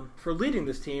 for leading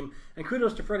this team. And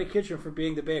kudos to Freddie Kitchen for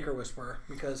being the Baker whisperer,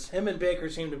 because him and Baker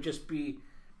seem to just be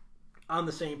on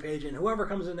the same page. And whoever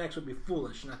comes in next would be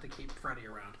foolish not to keep Freddie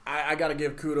around. I got to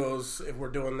give kudos, if we're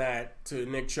doing that, to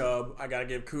Nick Chubb. I got to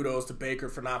give kudos to Baker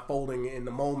for not folding in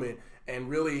the moment and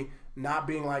really not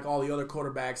being like all the other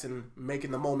quarterbacks and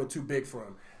making the moment too big for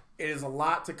him. It is a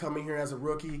lot to come in here as a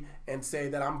rookie and say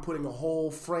that I'm putting a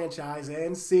whole franchise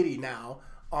and city now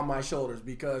on my shoulders,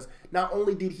 because not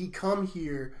only did he come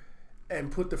here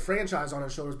and put the franchise on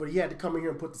his shoulders, but he had to come in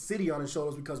here and put the city on his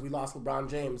shoulders because we lost LeBron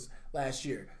James last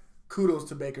year. Kudos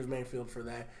to Baker Mayfield for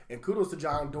that, and kudos to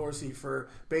John Dorsey for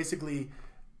basically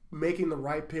making the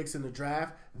right picks in the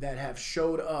draft that have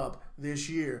showed up this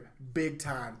year big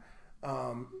time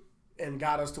and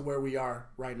got us to where we are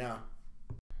right now.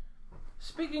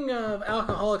 Speaking of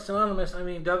Alcoholics Anonymous,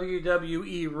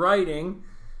 WWE writing,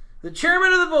 the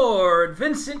chairman of the board,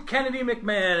 Vincent Kennedy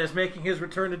McMahon, is making his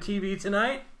return to TV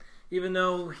tonight. Even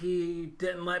though he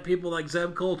didn't let people like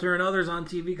Zeb Coulter and others on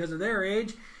TV because of their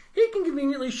age, he can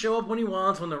conveniently show up when he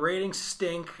wants, when the ratings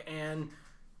stink, and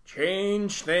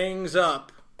change things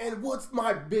up. And what's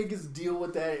my biggest deal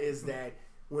with that is that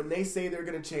when they say they're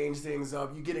going to change things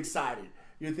up, you get excited.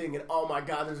 You're thinking, oh my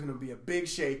God, there's going to be a big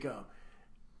shakeup.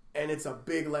 And it's a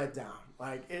big letdown.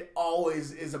 Like, it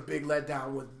always is a big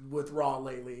letdown with Raw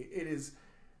lately. It is,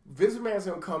 Vince McMahon's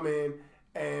going to come in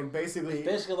and basically... It's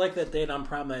basically like that date on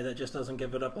prom night that just doesn't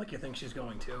give it up like you think she's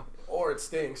going to. Or it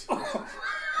stinks. Vince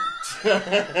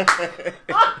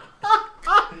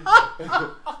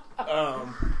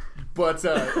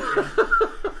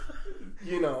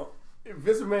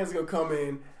McMahon's going to come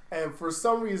in, and for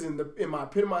some reason, in my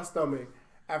pit of my stomach,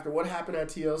 after what happened at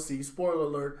TLC, spoiler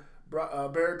alert,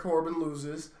 Baron Corbin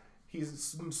loses.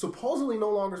 He's supposedly no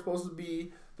longer supposed to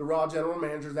be the Raw general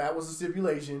manager. That was the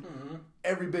stipulation. Mm-hmm.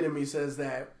 Every bit of me says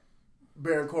that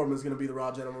Baron Corbin is going to be the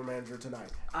Raw general manager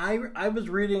tonight. I was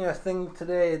reading a thing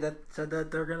today that said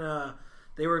that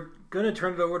they were gonna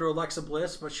turn it over to Alexa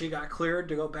Bliss, but she got cleared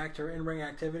to go back to her in-ring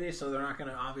activity, so they're not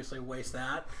gonna obviously waste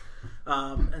that.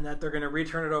 And that they're gonna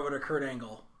return it over to Kurt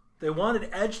Angle. They wanted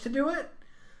Edge to do it,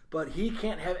 but he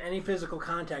can't have any physical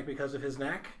contact because of his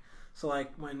neck. So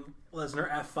like when Lesnar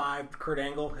F5 Kurt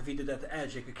Angle, if he did that to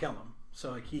Edge, it could kill him.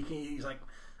 So like he's like,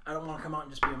 I don't want to come out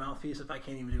and just be a mouthpiece if I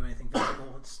can't even do anything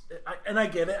physical. And I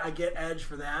get it. I get Edge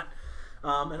for that.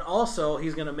 And also,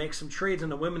 he's going to make some trades in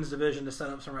the women's division to set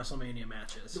up some WrestleMania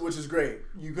matches. Which is great.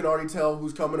 You can already tell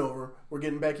who's coming over. We're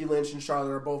getting Becky Lynch and Charlotte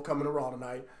are both coming to Raw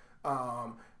tonight.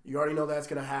 You already know that's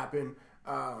going to happen.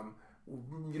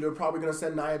 You're probably going to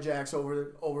send Nia Jax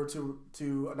over to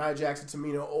Nia Jax and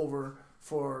Tamina over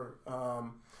for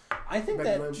I think Becky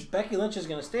that Lynch. Becky Lynch is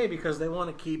going to stay because they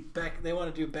want to keep They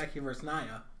want to do Becky versus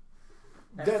Nia.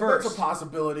 That's a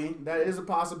possibility. That is a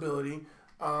possibility.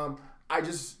 I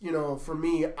just, for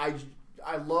me,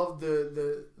 I love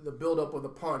the build up of the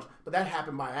punch, but that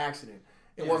happened by accident.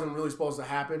 It wasn't really supposed to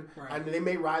happen. Right. I mean, they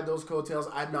may ride those coattails.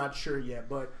 I'm not sure yet,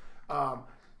 but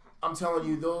I'm telling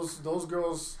you, those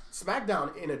girls,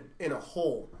 SmackDown in a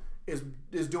whole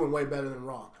is doing way better than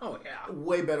Raw. Oh yeah,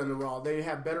 way better than Raw. They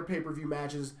have better pay-per-view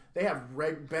matches. They have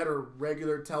better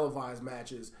regular televised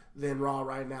matches than Raw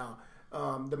right now.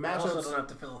 The matchups also don't have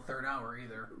to fill a third hour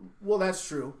either. Well, that's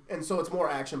true, and so it's more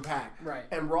action-packed. Right.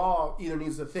 And Raw either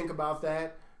needs to think about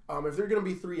that. If they're going to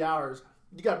be 3 hours,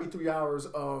 you got to be 3 hours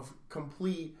of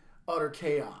complete, utter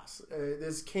chaos.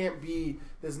 This can't be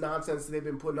this nonsense that they've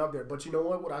been putting up there. But you know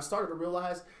what? What I started to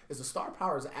realize is the star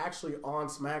power is actually on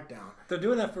SmackDown. They're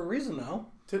doing that for a reason, though.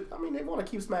 They want to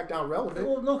keep SmackDown relevant.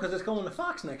 Well, no, because it's going to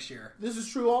Fox next year. This is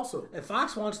true also. And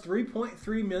Fox wants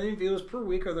 3.3 million viewers per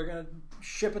week, or they're going to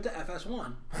ship it to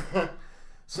FS1.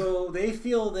 So they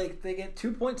feel they get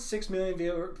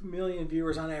 2.6 million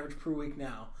viewers on average per week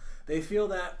now. They feel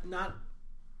that not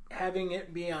having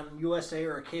it be on USA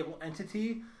or a cable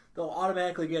entity, they'll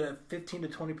automatically get a 15 to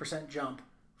 20% jump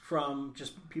from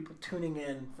just people tuning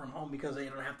in from home because they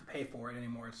don't have to pay for it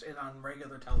anymore. It's on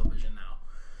regular television now.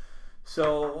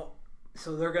 So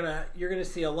you're gonna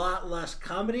see a lot less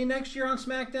comedy next year on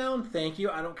SmackDown. Thank you.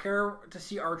 I don't care to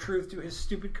see R-Truth do his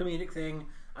stupid comedic thing.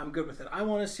 I'm good with it. I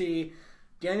want to see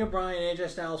Daniel Bryan, AJ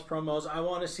Styles promos. I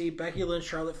want to see Becky Lynch,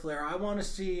 Charlotte Flair. I want to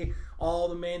see all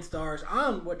the main stars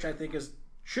on which I think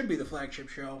should be the flagship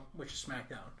show, which is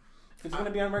SmackDown. If it's going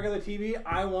to be on regular TV,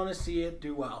 I want to see it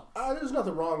do well. There's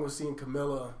nothing wrong with seeing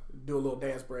Camilla do a little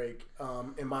dance break,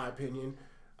 in my opinion.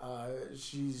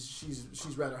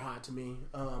 She's rather hot to me.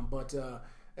 But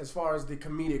as far as the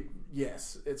comedic,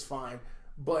 yes, it's fine.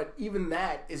 But even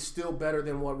that is still better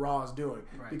than what Raw is doing.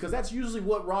 Right. Because that's usually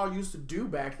what Raw used to do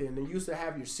back then. They used to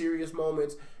have your serious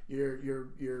moments,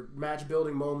 your match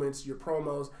building moments, your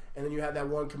promos, and then you had that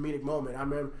one comedic moment. I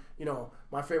remember, one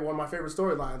of my favorite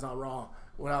storylines on Raw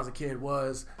when I was a kid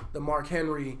was the Mark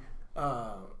Henry,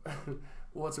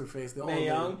 what's her face? Mae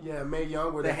Young? Yeah, Mae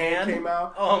Young, where the the hand came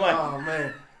out. Oh, my. Oh,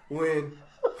 man. When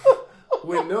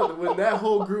that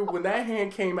whole group, when that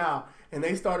hand came out and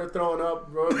they started throwing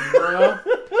up, bro,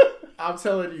 I'm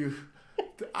telling you,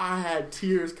 I had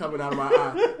tears coming out of my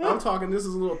eyes. I'm talking, this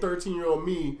is a little 13-year-old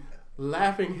me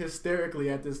laughing hysterically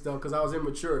at this stuff because I was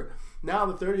immature. Now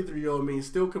the 33-year-old me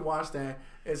still could watch that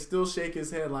and still shake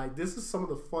his head like, this is some of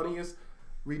the funniest,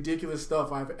 ridiculous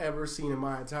stuff I've ever seen in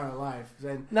my entire life.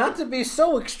 And not to be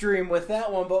so extreme with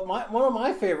that one, but one of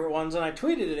my favorite ones, and I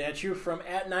tweeted it at you from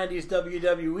 @90s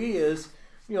WWE is,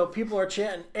 people are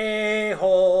chanting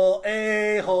a-hole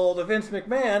to Vince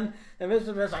McMahon, and Vince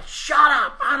McMahon's like, shut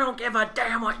up, I don't give a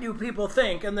damn what you people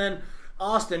think. And then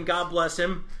Austin, God bless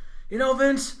him,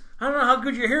 Vince, I don't know how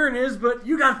good your hearing is, but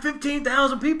you got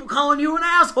 15,000 people calling you an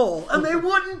asshole. And they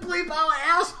wouldn't bleep out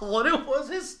asshole, and it was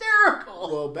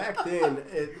hysterical. Well, back then,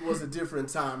 it was a different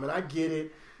time, and I get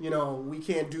it. We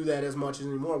can't do that as much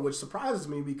anymore, which surprises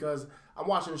me because I'm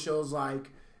watching shows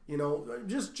like,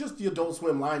 just the Adult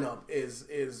Swim lineup is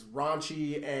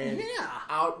raunchy and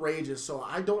outrageous. So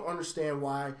I don't understand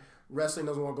why wrestling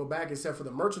doesn't want to go back, except for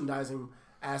the merchandising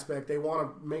aspect. They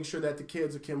want to make sure that the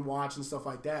kids can watch and stuff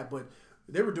like that, but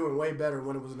they were doing way better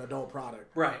when it was an adult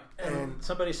product. Right. And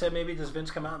somebody said maybe does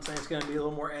Vince come out and say it's going to be a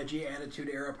little more edgy, Attitude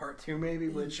Era Part 2 maybe,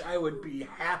 which I would be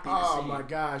happy to see. Oh my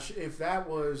gosh. If that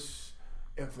was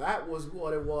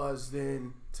what it was,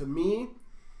 then to me,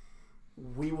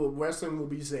 wrestling will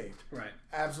be saved. Right.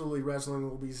 Absolutely, wrestling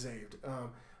will be saved.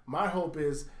 My hope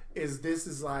is this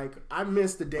is like, I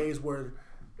miss the days where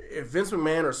if Vince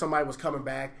McMahon or somebody was coming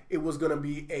back, it was going to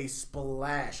be a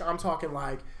splash. I'm talking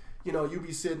like, you'd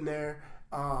be sitting there,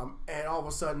 and all of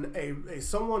a sudden,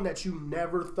 someone that you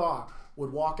never thought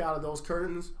would walk out of those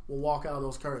curtains will walk out of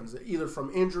those curtains, either from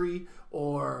injury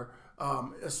or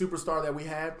a superstar that we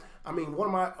had. I mean, one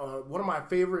of my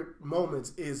favorite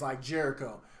moments is like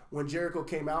Jericho. When Jericho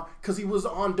came out, because he was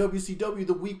on WCW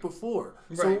the week before.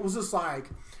 So it was just like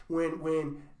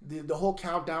when the whole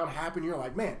countdown happened, you're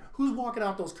like, man, who's walking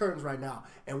out those curtains right now?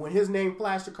 And when his name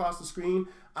flashed across the screen,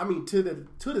 I mean, to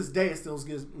this day, it still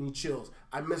gives me chills.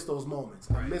 I miss those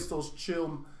moments. I miss those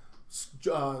chicken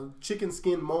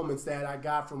skin moments that I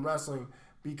got from wrestling,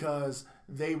 because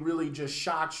they really just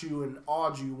shocked you and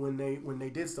awed you when they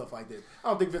did stuff like this. I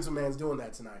don't think Vince McMahon's doing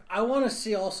that tonight. I want to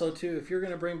see also, too, if you're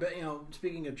going to bring back,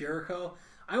 speaking of Jericho,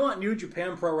 I want New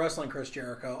Japan Pro Wrestling Chris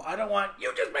Jericho. I don't want,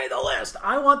 you just made the list.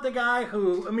 I want the guy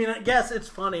who, I mean, I guess it's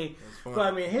funny, but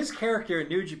I mean, his character in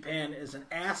New Japan is an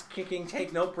ass-kicking,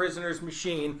 take-no-prisoners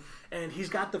machine, and he's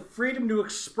got the freedom to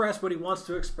express what he wants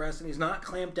to express, and he's not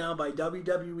clamped down by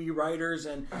WWE writers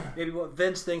and maybe what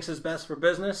Vince thinks is best for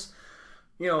business.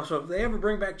 So if they ever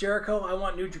bring back Jericho, I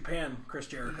want New Japan Chris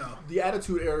Jericho. The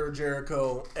Attitude Era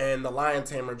Jericho and the Lion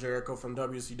Tamer Jericho from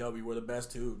WCW were the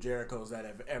best two Jerichos that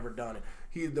have ever done it.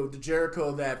 The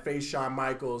Jericho that faced Shawn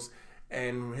Michaels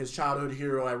and his childhood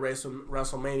hero at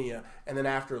WrestleMania, and then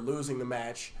after losing the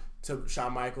match to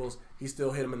Shawn Michaels, he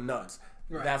still hit him in the nuts.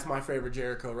 Right. That's my favorite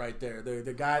Jericho right there.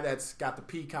 The guy that's got the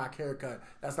peacock haircut,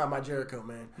 that's not my Jericho,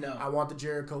 man. No. I want the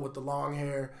Jericho with the long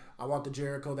hair. I want the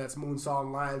Jericho that's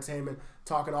moonsaulting, lion taming,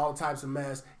 talking all types of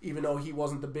mess, even though he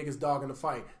wasn't the biggest dog in the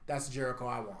fight. That's the Jericho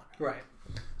I want. Right.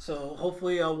 So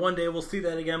hopefully one day we'll see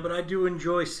that again. But I do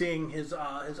enjoy seeing his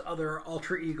other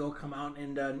alter ego come out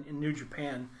in New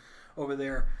Japan over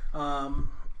there.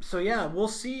 So yeah, we'll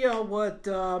see what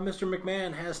Mr.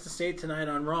 McMahon has to say tonight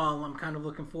on Raw. I'm kind of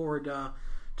looking forward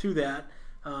to that.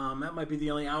 That might be the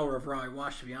only hour of Raw I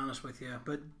watched, to be honest with you.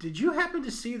 But did you happen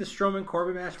to see the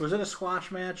Strowman-Corbin match? Was it a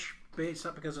squash match based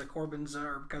up because of Strowman's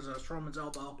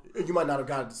elbow? You might not have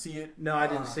gotten to see it. No, I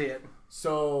didn't see it.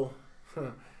 So,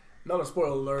 not a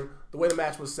spoiler alert. The way the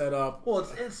match was set up. Well,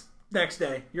 it's next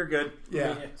day. You're good.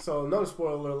 Yeah. So, no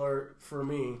spoiler alert for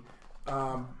me.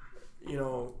 Braun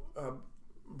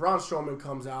Strowman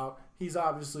comes out. He's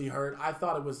obviously hurt. I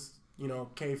thought it was,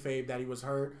 kayfabe that he was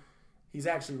hurt. He's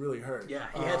actually really hurt. Yeah,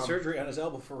 he had surgery on his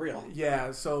elbow for real.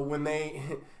 Yeah, so when they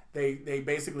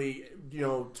basically,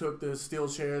 took the steel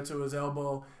chair to his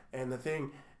elbow, and the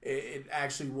thing, it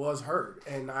actually was hurt.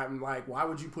 And I'm like, why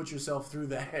would you put yourself through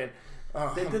that?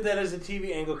 They did that as a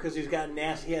TV angle because he had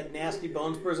nasty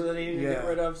bone spurs that he needed to get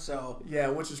rid of. So yeah,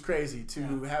 which is crazy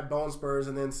to have bone spurs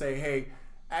and then say, hey,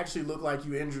 actually look like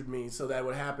you injured me, so that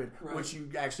would happen, which you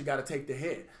actually got to take the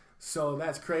hit. So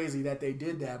that's crazy that they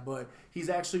did that, but he's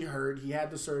actually hurt. He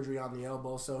had the surgery on the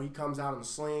elbow, so he comes out in a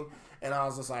sling, and I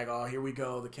was just like, oh, here we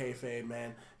go, the kayfabe,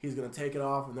 man. He's going to take it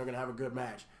off, and they're going to have a good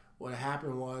match. What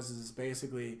happened was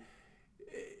basically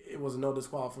it was a no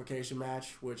disqualification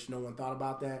match, which no one thought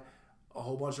about that. A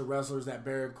whole bunch of wrestlers that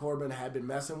Baron Corbin had been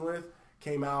messing with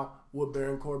came out with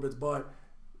Baron Corbin's butt.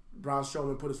 Braun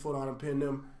Strowman put his foot on him, pinned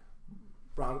him.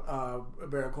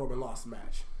 Baron Corbin lost the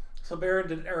match. So Braun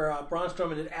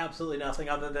Strowman did absolutely nothing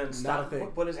other than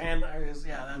put his hand. That's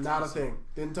not awesome. A thing.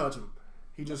 Didn't touch him.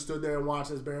 He just stood there and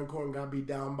watched as Baron Corbin got beat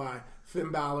down by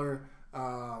Finn Balor,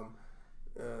 not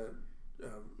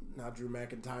Drew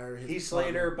McIntyre. Heath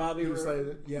Slater, Bobby Heath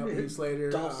Slater. Yeah, Heath Slater.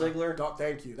 Dolph Ziggler.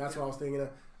 Thank you. That's what I was thinking of.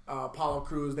 Apollo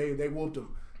Crews. They whooped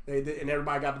him. They did, and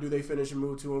everybody got to do their finishing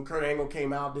move to him. Kurt Angle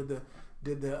came out,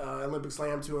 did the Olympic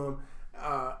Slam to him.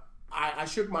 I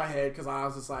shook my head because I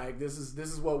was just like, this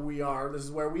is what we are. This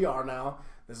is where we are now.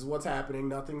 This is what's happening.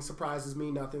 Nothing surprises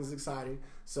me. Nothing's exciting.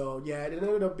 So, yeah, it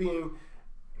ended up being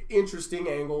interesting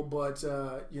angle, but,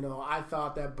 I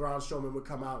thought that Braun Strowman would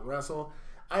come out and wrestle.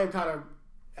 I am kind of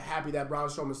happy that Braun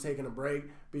Strowman's taking a break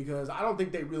because I don't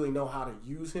think they really know how to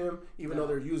use him, even though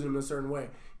they're using him in a certain way.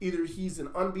 Either he's an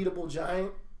unbeatable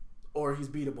giant or he's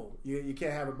beatable. You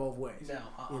can't have it both ways.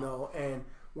 No. And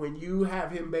when you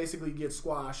have him basically get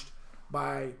squashed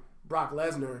by Brock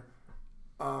Lesnar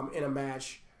in a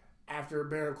match after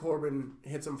Baron Corbin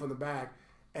hits him from the back,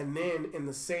 and then in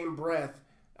the same breath,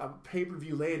 a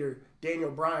pay-per-view later,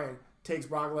 Daniel Bryan takes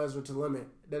Brock Lesnar to the limit.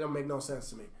 That don't make no sense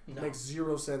to me. No. It makes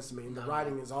zero sense to me. And the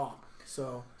writing is off.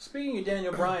 So speaking of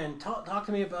Daniel Bryan, talk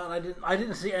to me about. I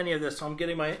didn't see any of this, so I'm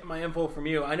getting my info from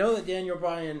you. I know that Daniel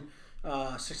Bryan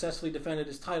successfully defended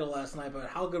his title last night, but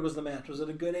how good was the match? Was it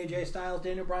a good AJ Styles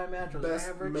Daniel Bryan match? Was best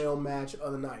it average? Male match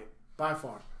of the night by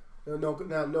far. No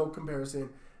comparison.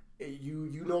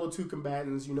 You know the two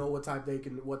combatants. You know what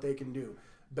they can do.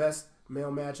 Best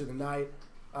male match of the night,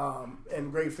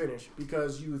 and great finish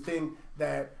because you think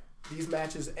that these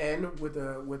matches end with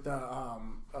a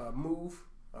move,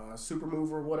 super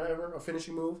move or whatever, a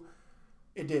finishing move.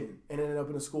 It didn't. It ended up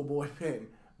in a schoolboy pin.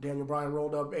 Daniel Bryan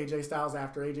rolled up AJ Styles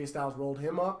after AJ Styles rolled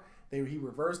him up. He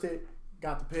reversed it,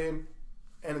 got the pin,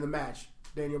 end of the match.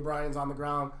 Daniel Bryan's on the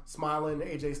ground smiling,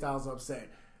 AJ Styles upset.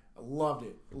 I loved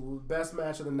it. Best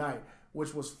match of the night,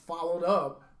 which was followed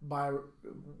up by,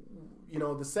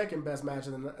 the second best match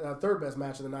of the third best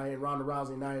match of the night in Ronda Rousey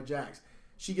and Nia Jax.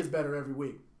 She gets better every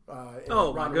week.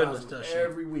 My goodness, does she?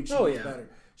 Every week she gets better.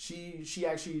 She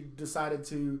actually decided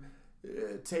to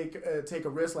take a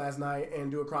risk last night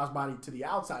and do a crossbody to the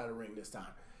outside of the ring this time.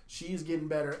 She's getting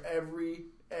better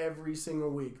every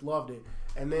single week. Loved it.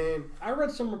 And then I read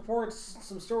some reports,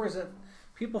 some stories that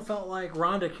people felt like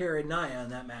Ronda carried Nia in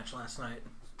that match last night.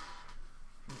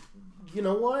 You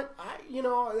know what?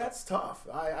 That's tough.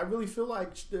 I really feel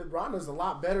like Ronda's a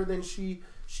lot better than she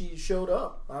showed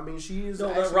up. I mean, she is.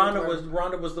 No,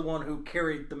 Ronda was the one who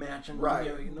carried the match and right.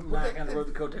 Kind of rode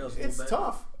the coattails a little bit. It's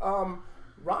tough.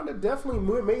 Ronda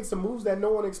definitely made some moves that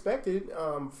no one expected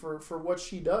for what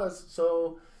she does.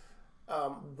 So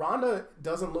Ronda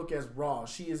doesn't look as raw.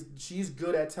 She's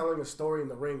good at telling a story in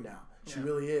the ring now. She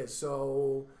really is.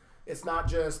 So it's not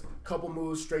just a couple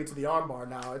moves straight to the armbar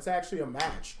now. It's actually a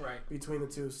match between the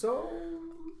two. So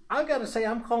I gotta say,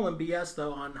 I'm calling BS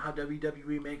though on how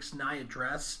WWE makes Nia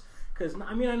dress. Because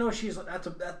I know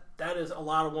that is a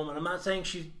lot of woman. I'm not saying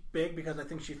she's big because I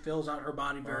think she fills out her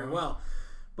body very well.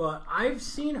 But I've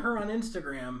seen her on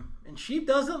Instagram, and she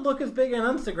doesn't look as big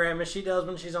on Instagram as she does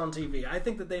when she's on TV. I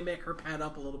think that they make her pad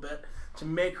up a little bit to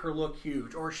make her look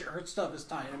huge, or her stuff is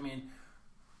tight. I mean,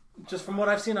 just from what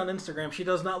I've seen on Instagram, she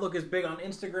does not look as big on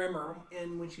Instagram or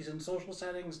when she's in social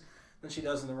settings than she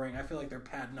does in the ring. I feel like they're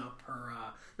padding up her,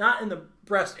 not in the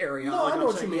breast area. No, I know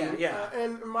what you mean. Yeah.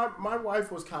 And my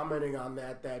wife was commenting on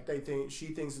that she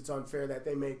thinks it's unfair that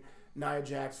they make Nia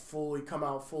Jax come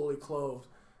out fully clothed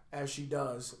as she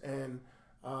does, and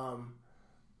I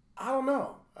don't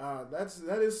know.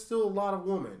 That is still a lot of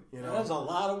woman. That's a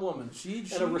lot of woman. She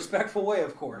in a respectful way,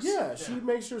 of course. Yeah, she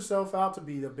makes herself out to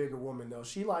be the bigger woman, though.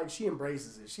 She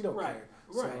embraces it. She don't care.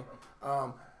 Right.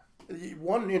 So,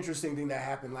 one interesting thing that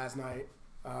happened last night,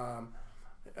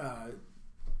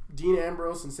 Dean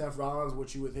Ambrose and Seth Rollins,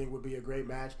 which you would think would be a great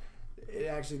match.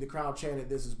 Actually, the crowd chanted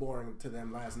 "This is boring" to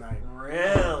them last night. Really?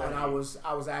 And I was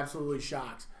absolutely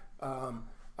shocked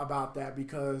about that,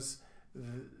 because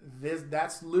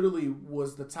that's literally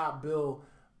was the top bill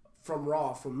from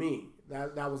Raw for me.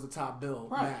 That was the top bill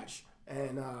match,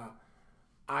 and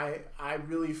I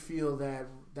really feel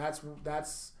that's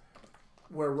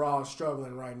where Raw is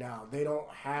struggling right now. They don't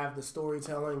have the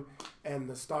storytelling and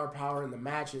the star power in the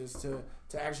matches to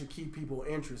actually keep people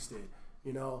interested.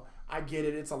 I get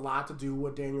it. It's a lot to do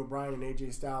what Daniel Bryan and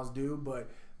AJ Styles do, but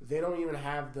they don't even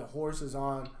have the horses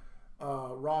on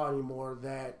Raw anymore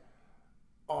that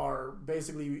are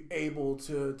basically able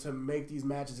to make these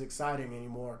matches exciting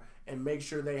anymore and make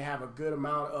sure they have a good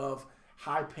amount of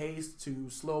high pace to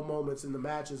slow moments in the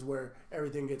matches where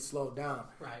everything gets slowed down.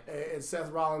 Right. And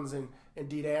Seth Rollins and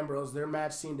Dean Ambrose, their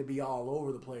match seemed to be all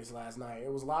over the place last night.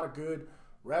 It was a lot of good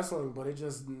wrestling, but it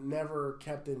just never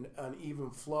kept an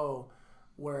even flow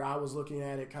where I was looking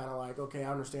at it kind of like, okay,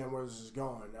 I understand where this is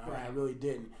going. I really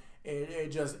didn't. It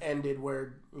just ended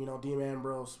where, Dean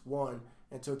Ambrose won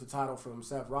and took the title from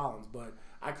Seth Rollins. But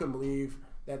I couldn't believe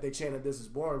that they chanted "This is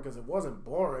boring," because it wasn't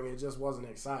boring. It just wasn't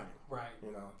exciting. Right.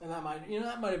 And that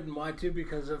might have been why too,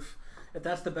 because if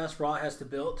that's the best Raw has to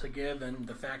give, and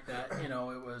the fact that it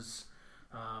was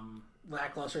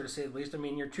lackluster to say the least. I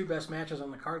mean, your two best matches on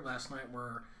the card last night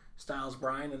were Styles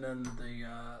Bryan, and then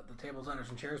the tables, ladders,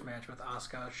 and chairs match with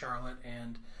Asuka, Charlotte,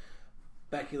 and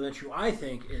Becky Lynch, who I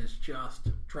think is just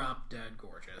drop dead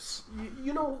gorgeous.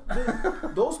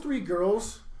 Those three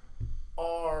girls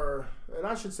are, and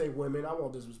I should say women, I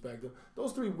won't disrespect them.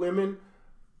 Those three women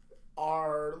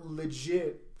are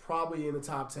legit probably in the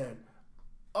top 10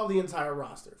 of the entire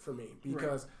roster for me,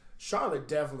 because Charlotte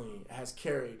definitely has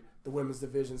carried the women's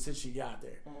division since she got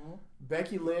there. Mm-hmm.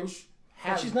 Becky Lynch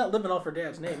she's not living off her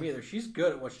dad's name either. She's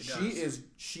good at what she does.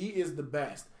 She is the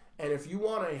best. And if you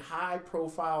want a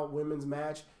high-profile women's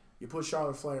match, you put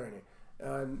Charlotte Flair in it.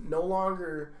 No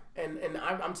longer, and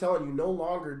I'm telling you, no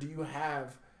longer do you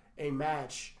have a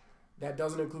match that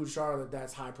doesn't include Charlotte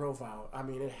that's high-profile. I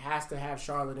mean, it has to have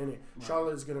Charlotte in it. Right.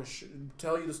 Charlotte is going to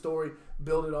tell you the story,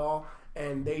 build it all,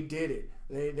 and they did it.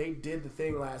 They did the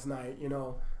thing last night.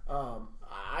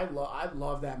 I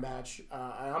love that match.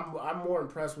 I'm more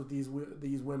impressed with these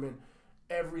women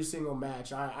every single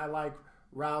match. I like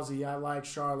Rousey, I like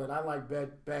Charlotte, I like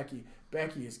Becky.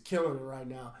 Becky is killing it right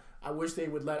now. I wish they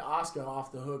would let Asuka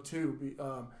off the hook too,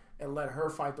 and let her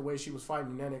fight the way she was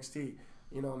fighting in NXT.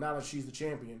 Now that she's the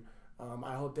champion,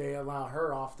 I hope they allow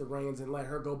her off the reins and let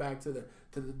her go back to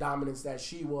the dominance that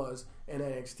she was in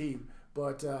NXT.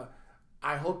 But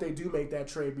I hope they do make that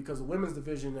trade because the women's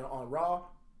division on Raw,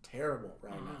 terrible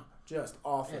right now. Just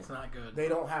awful. It's not good. They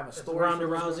don't have a story. Ronda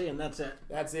Rousey, and that's it.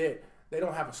 That's it. They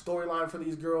don't have a storyline for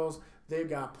these girls. They've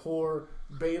got poor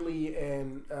Bayley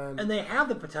and they have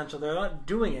the potential. They're not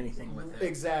doing anything with it.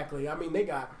 Exactly. I mean, they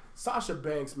got Sasha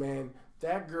Banks, man.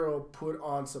 That girl put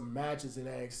on some matches in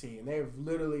NXT, and they've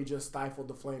literally just stifled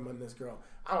the flame on this girl.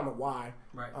 I don't know why.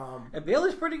 Right. And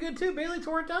Bayley's pretty good, too. Bayley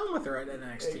tore it down with her at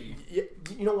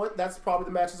NXT. You know what? That's probably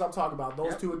the matches I'm talking about.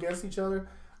 Those two against each other.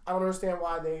 I don't understand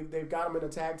why they've got them in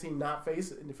a tag team not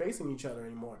facing each other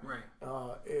anymore. Right.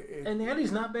 And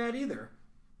Natty's not bad either.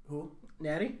 Who?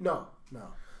 Natty? No.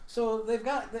 So they've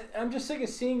got... I'm just sick of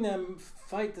seeing them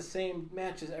fight the same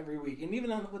matches every week. And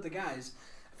even with the guys,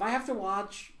 if I have to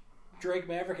watch Drake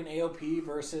Maverick and AOP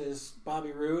versus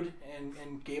Bobby Roode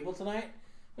and Gable tonight,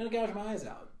 I'm going to gouge my eyes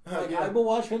out. I will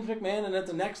watch Vince McMahon, and if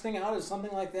the next thing out is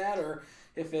something like that, or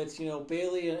if it's,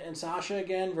 Bayley and Sasha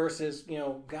again versus,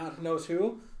 God knows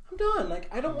who, I'm done.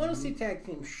 I don't want to see tag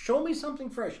teams. Show me something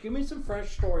fresh. Give me some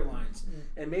fresh storylines.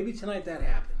 And maybe tonight that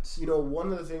happens.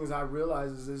 One of the things I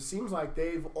realize is it seems like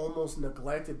they've almost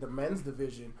neglected the men's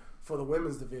division for the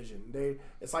women's division.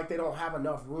 It's like they don't have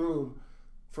enough room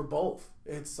for both.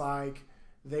 It's like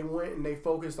they went and they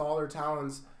focused all their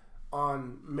talents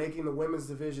on making the women's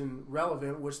division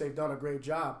relevant, which they've done a great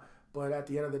job. But at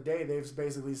the end of the day, they've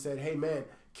basically said, hey, man,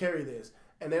 carry this.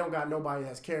 And they don't got nobody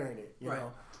that's carrying it, you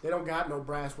know. They don't got no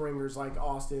brass ringers like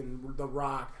Austin, The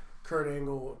Rock, Kurt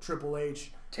Angle, Triple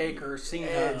H, Taker, Cena,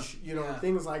 Edge,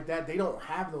 things like that. They don't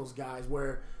have those guys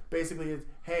where basically it's,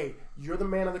 hey, you're the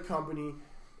man of the company,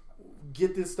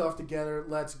 get this stuff together,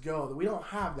 let's go. We don't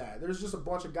have that. There's just a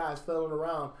bunch of guys flailing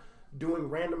around doing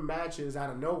random matches out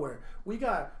of nowhere. We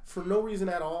got, for no reason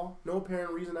at all, no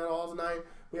apparent reason at all tonight,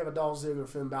 we have a Dolph Ziggler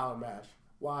Finn Balor match.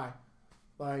 Why?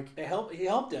 He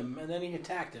helped him, and then he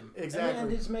attacked him. Exactly.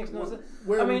 And it just makes no sense. It's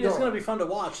going to be fun to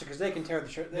watch because they can tear the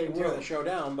show. They can tear the show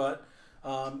down. But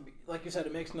like you said,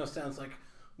 it makes no sense.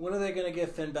 When are they going to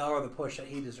give Finn Balor the push that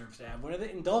he deserves to have?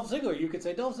 And Dolph Ziggler, you could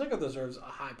say Dolph Ziggler deserves a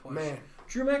high push. Man.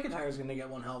 Drew McIntyre is going to get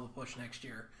one hell of a push next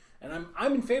year, and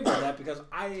I'm in favor of that because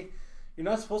you're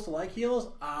not supposed to like heels.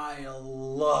 I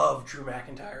love Drew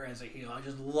McIntyre as a heel. I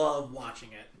just love watching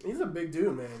it. He's a big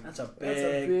dude, man. That's a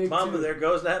big mama. There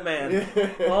goes that man.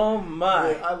 Oh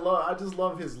my! Yeah, I just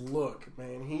love his look,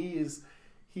 man.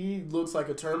 He looks like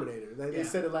a Terminator. They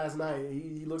said it last night.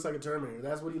 He looks like a Terminator.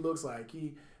 That's what he looks like.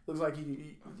 He looks like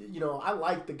I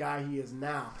like the guy he is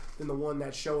now than the one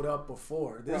that showed up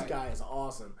before. This guy is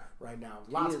awesome right now.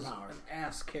 Lots of power. An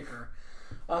ass kicker.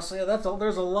 So yeah,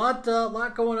 there's a lot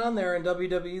going on there in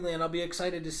WWE land. I'll be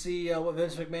excited to see what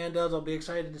Vince McMahon does. I'll be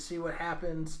excited to see what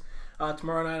happens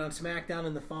tomorrow night on SmackDown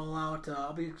in the Fallout.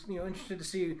 I'll be interested to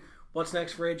see what's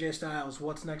next for AJ Styles,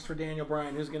 what's next for Daniel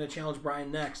Bryan, who's going to challenge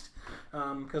Bryan next,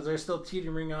 because they're still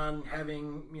teetering on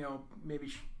having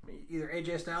maybe either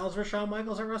AJ Styles versus Shawn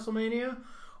Michaels at WrestleMania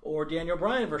or Daniel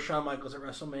Bryan versus Shawn Michaels at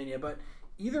WrestleMania. But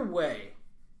either way,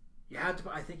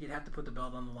 I think you'd have to put the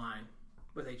belt on the line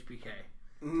with HBK.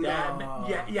 No.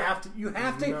 You have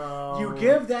to. No.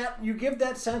 You give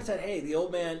that sense that hey, the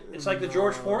old man. It's like the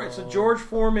George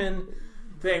Foreman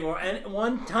thing, or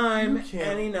one time,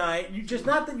 any night. You just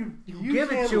not that you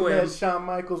give it to him. Let Shawn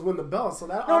Michaels win the belt, so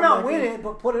that not win it,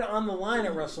 but put it on the line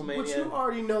at WrestleMania. But you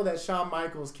already know that Shawn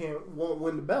Michaels won't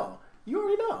win the belt. You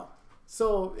already know.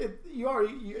 So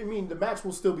the match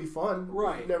will still be fun.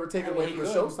 Right. Never take it away from the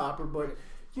showstopper, but.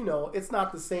 It's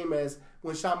not the same as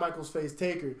when Shawn Michaels faced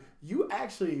Taker. You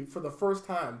actually, for the first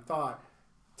time, thought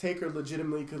Taker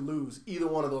legitimately could lose either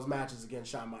one of those matches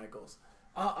against Shawn Michaels.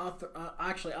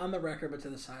 Actually, on the record, but to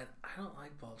the side, I don't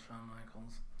like both Shawn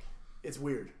Michaels. It's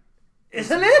weird.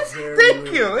 Isn't it?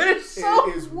 Thank you. It is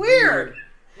so weird.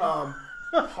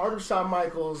 Part of Shawn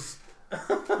Michaels'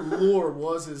 lure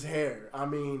was his hair. I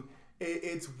mean...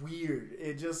 It's weird.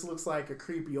 It just looks like a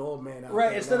creepy old man out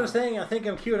there. Instead of saying, I think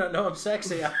I'm cute, I know I'm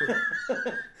sexy,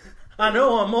 I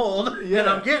know I'm old, and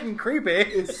I'm getting creepy.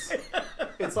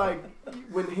 It's like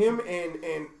when him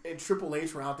and Triple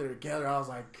H were out there together, I was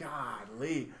like,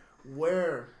 golly,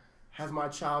 where has my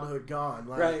childhood gone?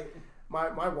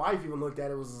 My wife even looked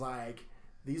at it, was like,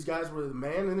 these guys were the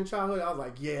man in the childhood? I was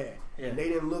like, yeah. And they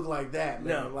didn't look like that,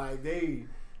 man. No.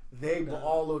 They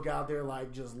all look out there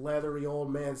like just leathery old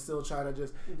men still trying to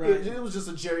just... Right. It was just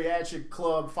a geriatric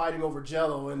club fighting over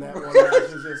Jell-O in that one match.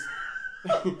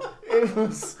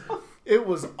 It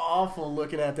was awful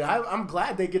looking at that. I'm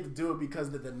glad they get to do it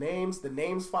because the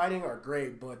names fighting are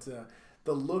great, but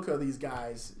the look of these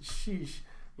guys, sheesh.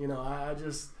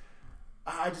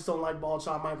 I just don't like bald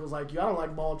Shawn Michaels like you. I don't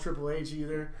like bald Triple H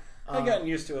either. I've gotten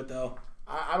used to it, though.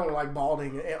 I don't like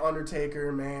balding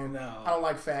Undertaker, man. No. I don't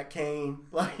like Fat Kane.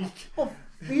 Like, well,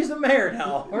 he's the mayor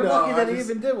now. We're lucky that he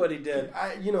even did what he did.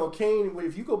 Kane,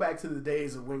 if you go back to the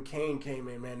days of when Kane came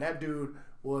in, man, that dude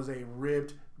was a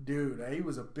ripped dude. He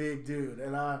was a big dude.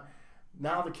 And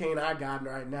now the Kane I got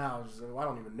right now, I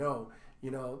don't even know.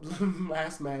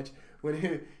 Last match,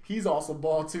 when he's also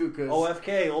bald too. Cause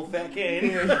OFK, old fat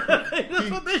Kane. That's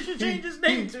what they should change his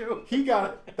name to. He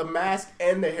got the mask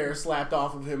and the hair slapped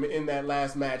off of him in that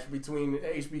last match between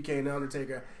HBK and The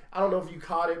Undertaker. I don't know if you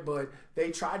caught it, but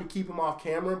they tried to keep him off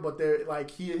camera, but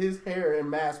his hair and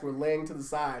mask were laying to the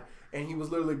side, and he was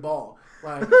literally bald.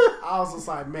 Like, I was just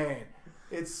like, man,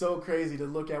 it's so crazy to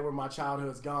look at where my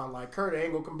childhood's gone. Like, Kurt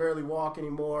Angle can barely walk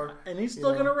anymore. And he's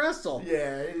still going to wrestle.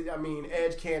 Yeah,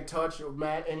 Edge can't touch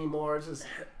Matt anymore. It's just,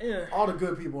 all the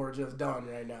good people are just done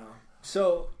right now.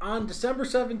 So, on December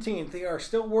 17th, they are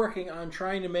still working on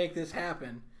trying to make this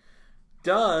happen.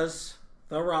 Does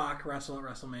The Rock wrestle at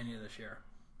WrestleMania this year?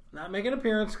 Not make an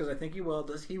appearance, because I think he will.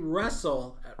 Does he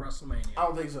wrestle at WrestleMania? I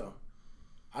don't think so.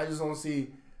 I just don't see...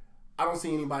 I don't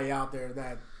see anybody out there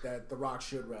that The Rock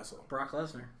should wrestle. Brock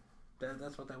Lesnar.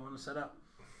 That's what they want to set up.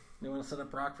 They want to set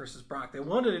up Brock versus Brock. They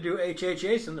wanted to do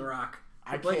HHH and The Rock.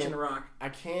 Triple H and The Rock. I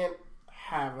can't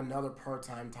have another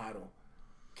part-time title.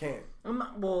 Can't.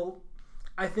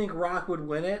 I think Rock would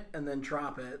win it and then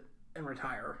drop it and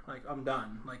retire. Like, I'm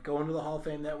done. Like, go into the Hall of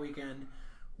Fame that weekend,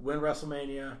 win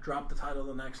WrestleMania, drop the title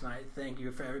the next night. Thank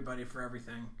you for everybody for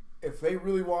everything. If they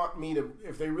really want me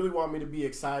to be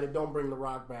excited, don't bring The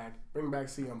Rock back. Bring back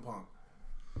CM Punk.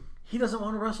 He doesn't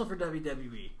want to wrestle for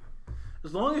WWE.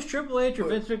 As long as Triple H or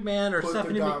Vince McMahon or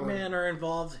Stephanie McMahon are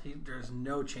involved, there's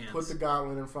no chance. Put the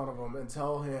gauntlet in front of him and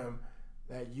tell him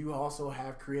that you also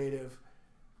have creative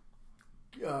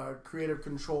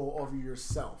control over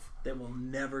yourself. They will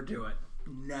never do it.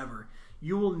 Never.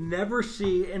 You will never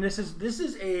see, and this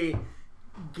is a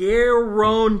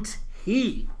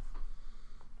guarantee.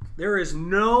 There is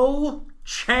no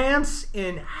chance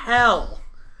in hell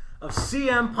of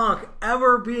CM Punk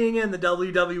ever being in the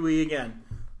WWE again.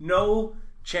 No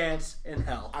chance in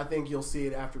hell. I think you'll see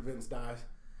it after Vince dies.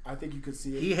 I think you could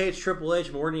see it. He hates Triple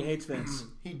H more than he hates Vince.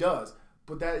 He does.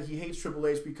 But he hates Triple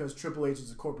H because Triple H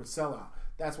is a corporate sellout.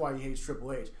 That's why he hates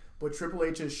Triple H. But Triple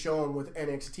H has shown with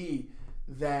NXT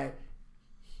that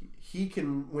he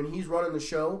can, when he's running the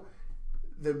show,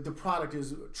 the product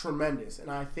is tremendous. And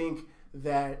I think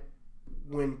that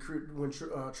when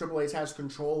Triple H has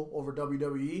control over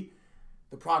WWE,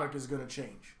 the product is going to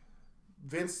change.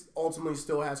 Vince ultimately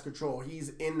still has control. He's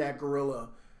in that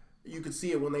gorilla. You could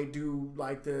see it when they do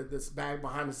like this bag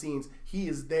behind the scenes. He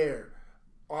is there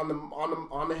on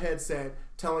the headset,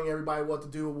 telling everybody what to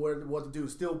do, what to do,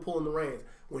 still pulling the reins.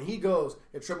 When he goes,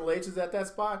 if Triple H is at that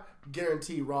spot,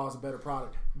 guarantee Raw is a better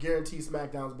product. Guarantee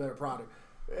SmackDown is a better product.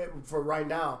 For right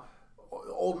now,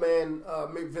 old man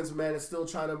Vince McMahon is still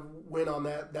trying to win on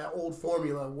that old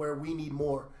formula where we need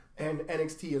more, and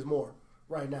NXT is more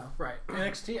right now. Right,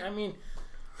 NXT. I mean,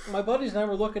 my buddies and I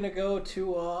were looking to go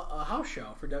to a house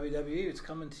show for WWE. It's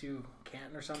coming to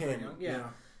Canton or something. Yeah.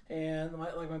 And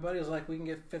my buddy was like, "We can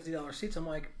get $50 seats." I'm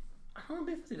like, "I don't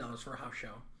want to pay $50 for a house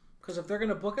show because if they're going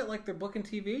to book it like they're booking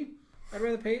TV." I'd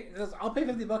rather pay, because I'll pay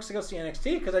 $50 to go see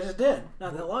NXT, because I just did,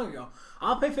 not that long ago.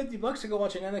 I'll pay $50 to go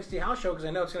watch an NXT house show, because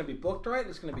I know it's going to be booked right,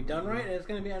 it's going to be done right, and it's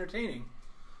going to be entertaining.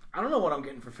 I don't know what I'm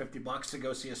getting for $50 to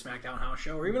go see a SmackDown house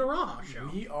show, or even a Raw house show.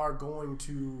 We are going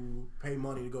to pay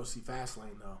money to go see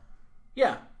Fastlane, though.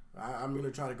 Yeah. I'm going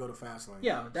to try to go to Fastlane.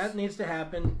 Yeah, that needs to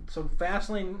happen. So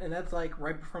Fastlane, and that's like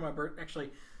right before my birthday. Actually,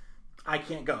 I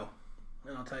can't go,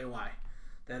 and I'll tell you why.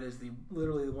 That is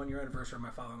literally the 1 year anniversary of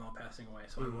my father-in-law passing away,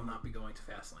 so I will not be going to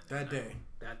Fastlane that day.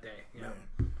 That day, yeah.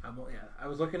 I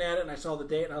was looking at it and I saw the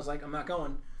date and I was like, I'm not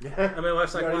going. I mean, my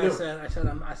wife's like, "Why?" I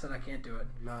said I can't do it.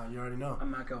 No, you already know.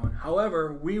 I'm not going.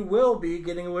 However, we will be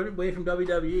getting away from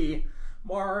WWE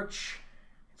March.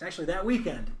 It's actually that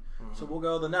weekend, so we'll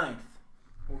go the 9th.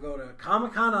 We'll go to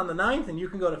Comic-Con on the 9th, and you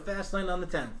can go to Fastlane on the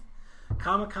 10th.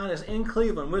 Comic-Con is in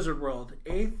Cleveland, Wizard World,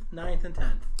 8th, 9th, and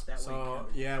 10th. So,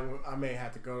 yeah, I may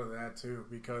have to go to that, too,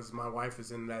 because my wife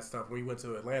is into that stuff. We went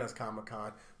to Atlanta's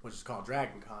Comic-Con, which is called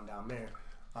Dragon Con down there.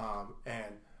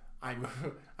 And I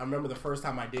remember the first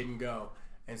time I didn't go,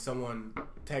 and someone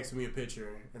texted me a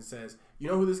picture and says, "You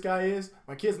know who this guy is?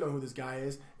 My kids know who this guy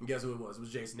is." And guess who it was? It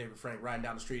was Jason David Frank riding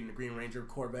down the street in the Green Ranger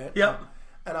Corvette. Yep.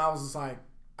 And I was just like,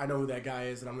 "I know who that guy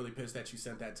is, and I'm really pissed that you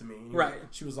sent that to me." And right.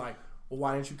 She was like, "Well,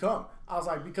 why didn't you come?" I was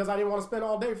like, "Because I didn't want to spend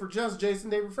all day for just Jason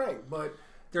David Frank." But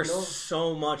there's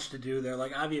so much to do there.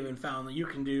 Like, I've even found that you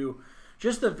can do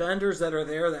just the vendors that are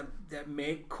there that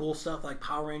make cool stuff like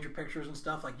Power Ranger pictures and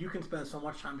stuff. Like you can spend so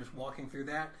much time just walking through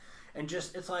that, and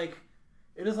just it is like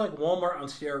Walmart on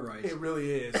steroids. It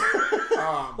really is.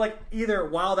 Like either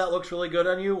wow that looks really good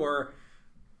on you, or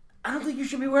I don't think you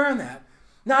should be wearing that.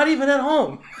 Not even at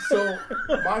home. So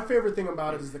my favorite thing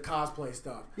about it is the cosplay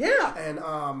stuff. Yeah. And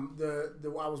I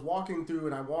was walking through,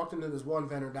 and I walked into this one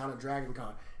vendor down at Dragon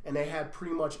Con, and they had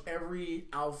pretty much every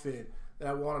outfit that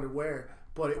I wanted to wear,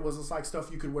 but it was just like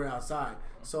stuff you could wear outside.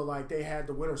 So like they had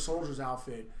the Winter Soldier's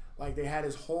outfit, like they had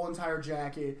his whole entire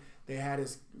jacket, they had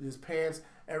his pants,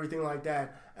 everything like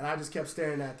that, and I just kept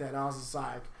staring at that, and I was just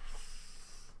like,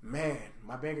 man,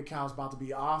 my bank account's about to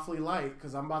be awfully light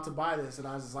because I'm about to buy this, and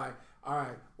I was just like, all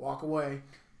right, walk away.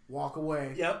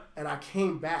 Yep. And I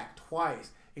came back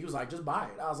twice. He was like, just buy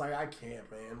it. I was like, I can't,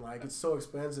 man. Like, it's so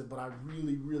expensive, but I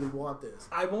really, really want this.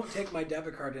 I won't take my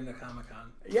debit card into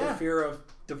Comic-Con Yeah. for fear of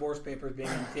divorce papers being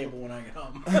on the table when I get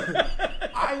home.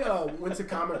 I went to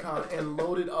Comic-Con and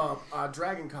loaded up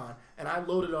Dragon Con, and I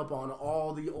loaded up on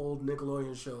all the old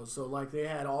Nickelodeon shows. So, like, they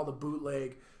had all the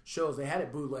bootleg shows. They had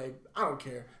it bootleg. I don't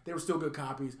care. They were still good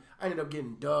copies. I ended up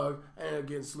getting Doug. I ended up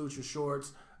getting Salute Your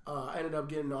Shorts. I ended up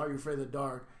getting Are You Afraid of the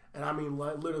Dark? And I mean,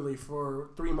 literally for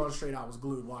 3 months straight, I was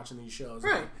glued watching these shows.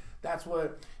 Right. Like, that's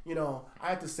what, I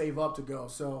have to save up to go.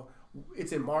 So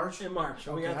it's in March. In March.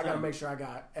 Okay, I got to make sure I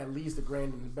got at least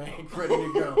 $1,000 in the bank ready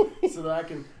to go so that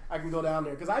I can go down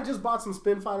there. Because I just bought some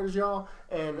Spin Fighters, y'all.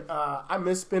 And I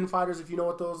miss Spin Fighters, if you know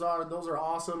what those are. Those are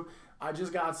awesome. I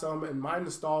just got some, and my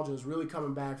nostalgia is really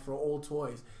coming back for old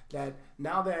toys. That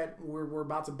now that we're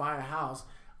about to buy a house,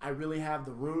 I really have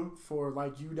the room for,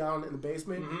 like, you down in the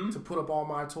basement to put up all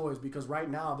my toys, because right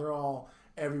now they're all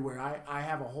everywhere. I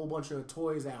have a whole bunch of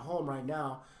toys at home right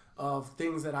now of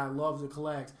things that I love to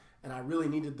collect, and I really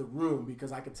needed the room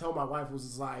because I could tell my wife was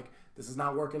just like, this is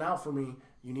not working out for me.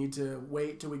 You need to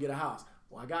wait till we get a house.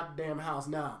 Well, I got the damn house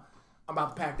now. I'm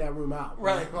about to pack that room out.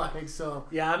 Right. Like, so.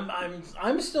 Yeah,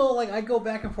 I'm still, like, I go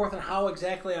back and forth on how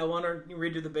exactly I want to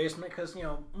redo the basement because,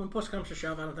 when push comes to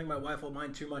shove, I don't think my wife will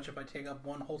mind too much if I take up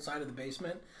one whole side of the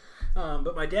basement.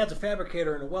 But my dad's a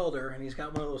fabricator and a welder, and he's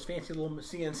got one of those fancy little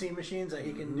CNC machines that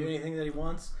he can do anything that he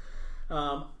wants.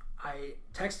 I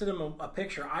texted him a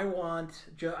picture. I don't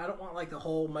want, like, the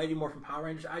whole Mighty Morphin Power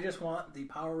Rangers. I just want the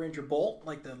Power Ranger bolt,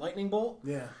 like the lightning bolt.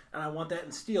 Yeah. And I want that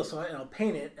in steel, and I'll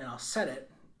paint it, and I'll set it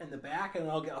in the back, and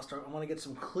I want to get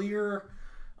some clear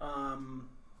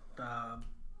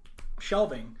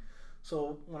shelving,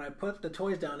 so when I put the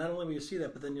toys down, not only will you see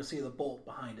that, but then you'll see the bolt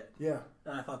behind it. Yeah.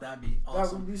 And I thought that'd be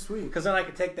awesome. That would be sweet. Because then I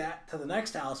could take that to the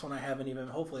next house when I have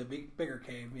hopefully a bigger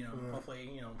cave.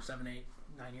 Hopefully 7, 8,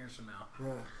 9 years from now.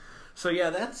 Yeah. So yeah,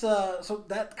 that's so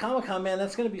that Comic-Con, man,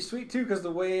 that's going to be sweet too, because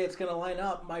the way it's going to line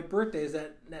up, my birthday is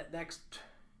that next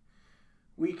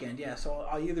weekend, yeah. So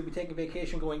I'll either be taking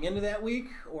vacation going into that week,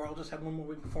 or I'll just have one more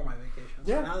week before my vacation.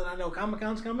 So Yeah. now that I know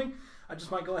Comic-Con's coming, I just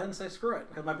might go ahead and say screw it,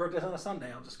 because my birthday's on a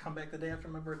Sunday. I'll just come back the day after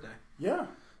my birthday. Yeah.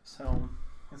 So,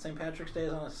 and St. Patrick's Day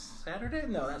is on a Saturday?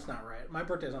 No, that's not right. My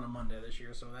birthday's on a Monday this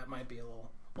year, so that might be a little.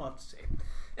 We'll have to see.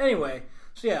 Anyway,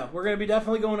 so yeah, we're going to be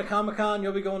definitely going to Comic-Con.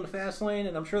 You'll be going to Fastlane,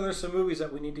 and I'm sure there's some movies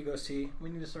that we need to go see. We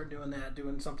need to start doing that,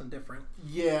 doing something different.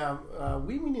 Yeah.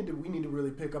 We need to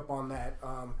really pick up on that.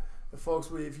 The folks,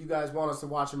 if you guys want us to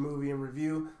watch a movie and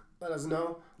review, let us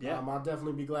know. Yeah. I'll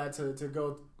definitely be glad to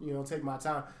go, take my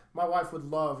time. My wife would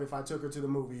love if I took her to the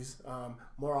movies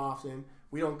more often.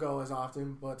 We don't go as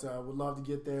often, but would love to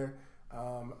get there.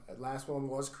 Last one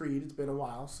was Creed. It's been a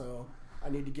while, so I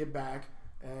need to get back.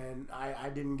 And I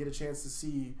didn't get a chance to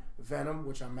see Venom,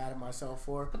 which I'm mad at myself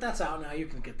for. But that's out now. You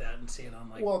can get that and see it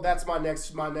on Well, that's my next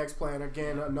plan.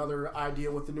 Again, another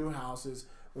idea with the new house is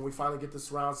when we finally get the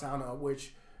surround sound up,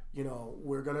 which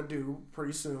we're gonna do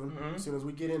pretty soon. Mm-hmm. As soon as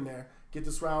we get in there, get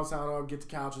the surround sound up, get the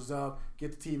couches up,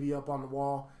 get the TV up on the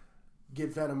wall,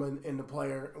 get Venom in the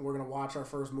player, and we're gonna watch our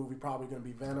first movie. Probably gonna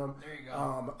be Venom. There you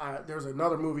go. There's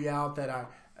another movie out that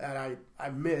I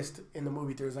missed in the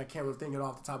movie theaters. I can't really think it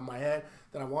off the top of my head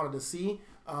that I wanted to see.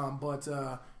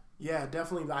 Yeah,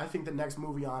 definitely. I think the next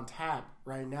movie on tap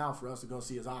right now for us to go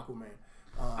see is Aquaman.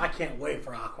 I can't wait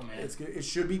for Aquaman. It's good. It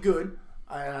should be good.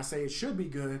 And I say it should be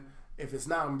good. If it's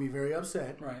not, I'm gonna be very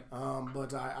upset. Right.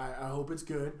 But I hope it's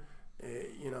good.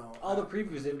 All the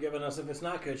previews they've given us, if it's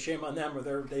not good, shame on them,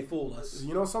 or they fooled us.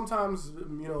 Sometimes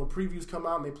previews come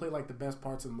out and they play like the best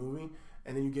parts of the movie,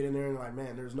 and then you get in there and you're like,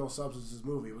 man, there's no substance to this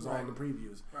movie. It was all in the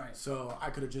previews. Right. So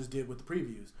I could have just did with the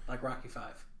previews. Like Rocky V.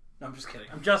 No, I'm just kidding.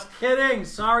 I'm just kidding.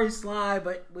 Sorry, Sly,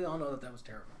 but we all know that was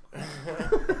terrible.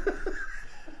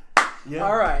 Yeah.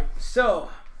 All right, so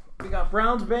we got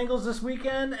Browns Bengals this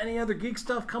weekend. Any other geek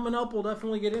stuff coming up? We'll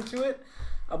definitely get into it.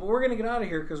 But we're going to get out of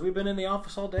here because we've been in the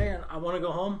office all day, and I want to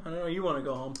go home. I know you want to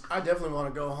go home. I definitely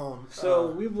want to go home. So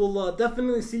we will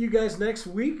definitely see you guys next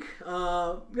week.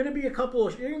 Going to be going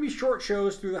to be short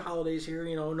shows through the holidays here,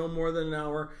 no more than an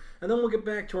hour. And then we'll get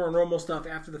back to our normal stuff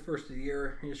after the first of the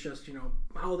year. It's just,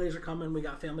 holidays are coming. We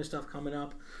got family stuff coming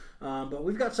up. But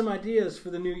we've got some ideas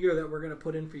for the new year that we're going to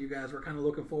put in for you guys. We're kind of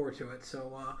looking forward to it.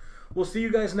 So we'll see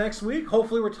you guys next week.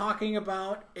 Hopefully we're talking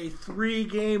about a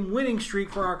 3-game winning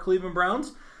streak for our Cleveland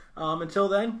Browns. Until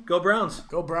then, go Browns.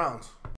 Go Browns.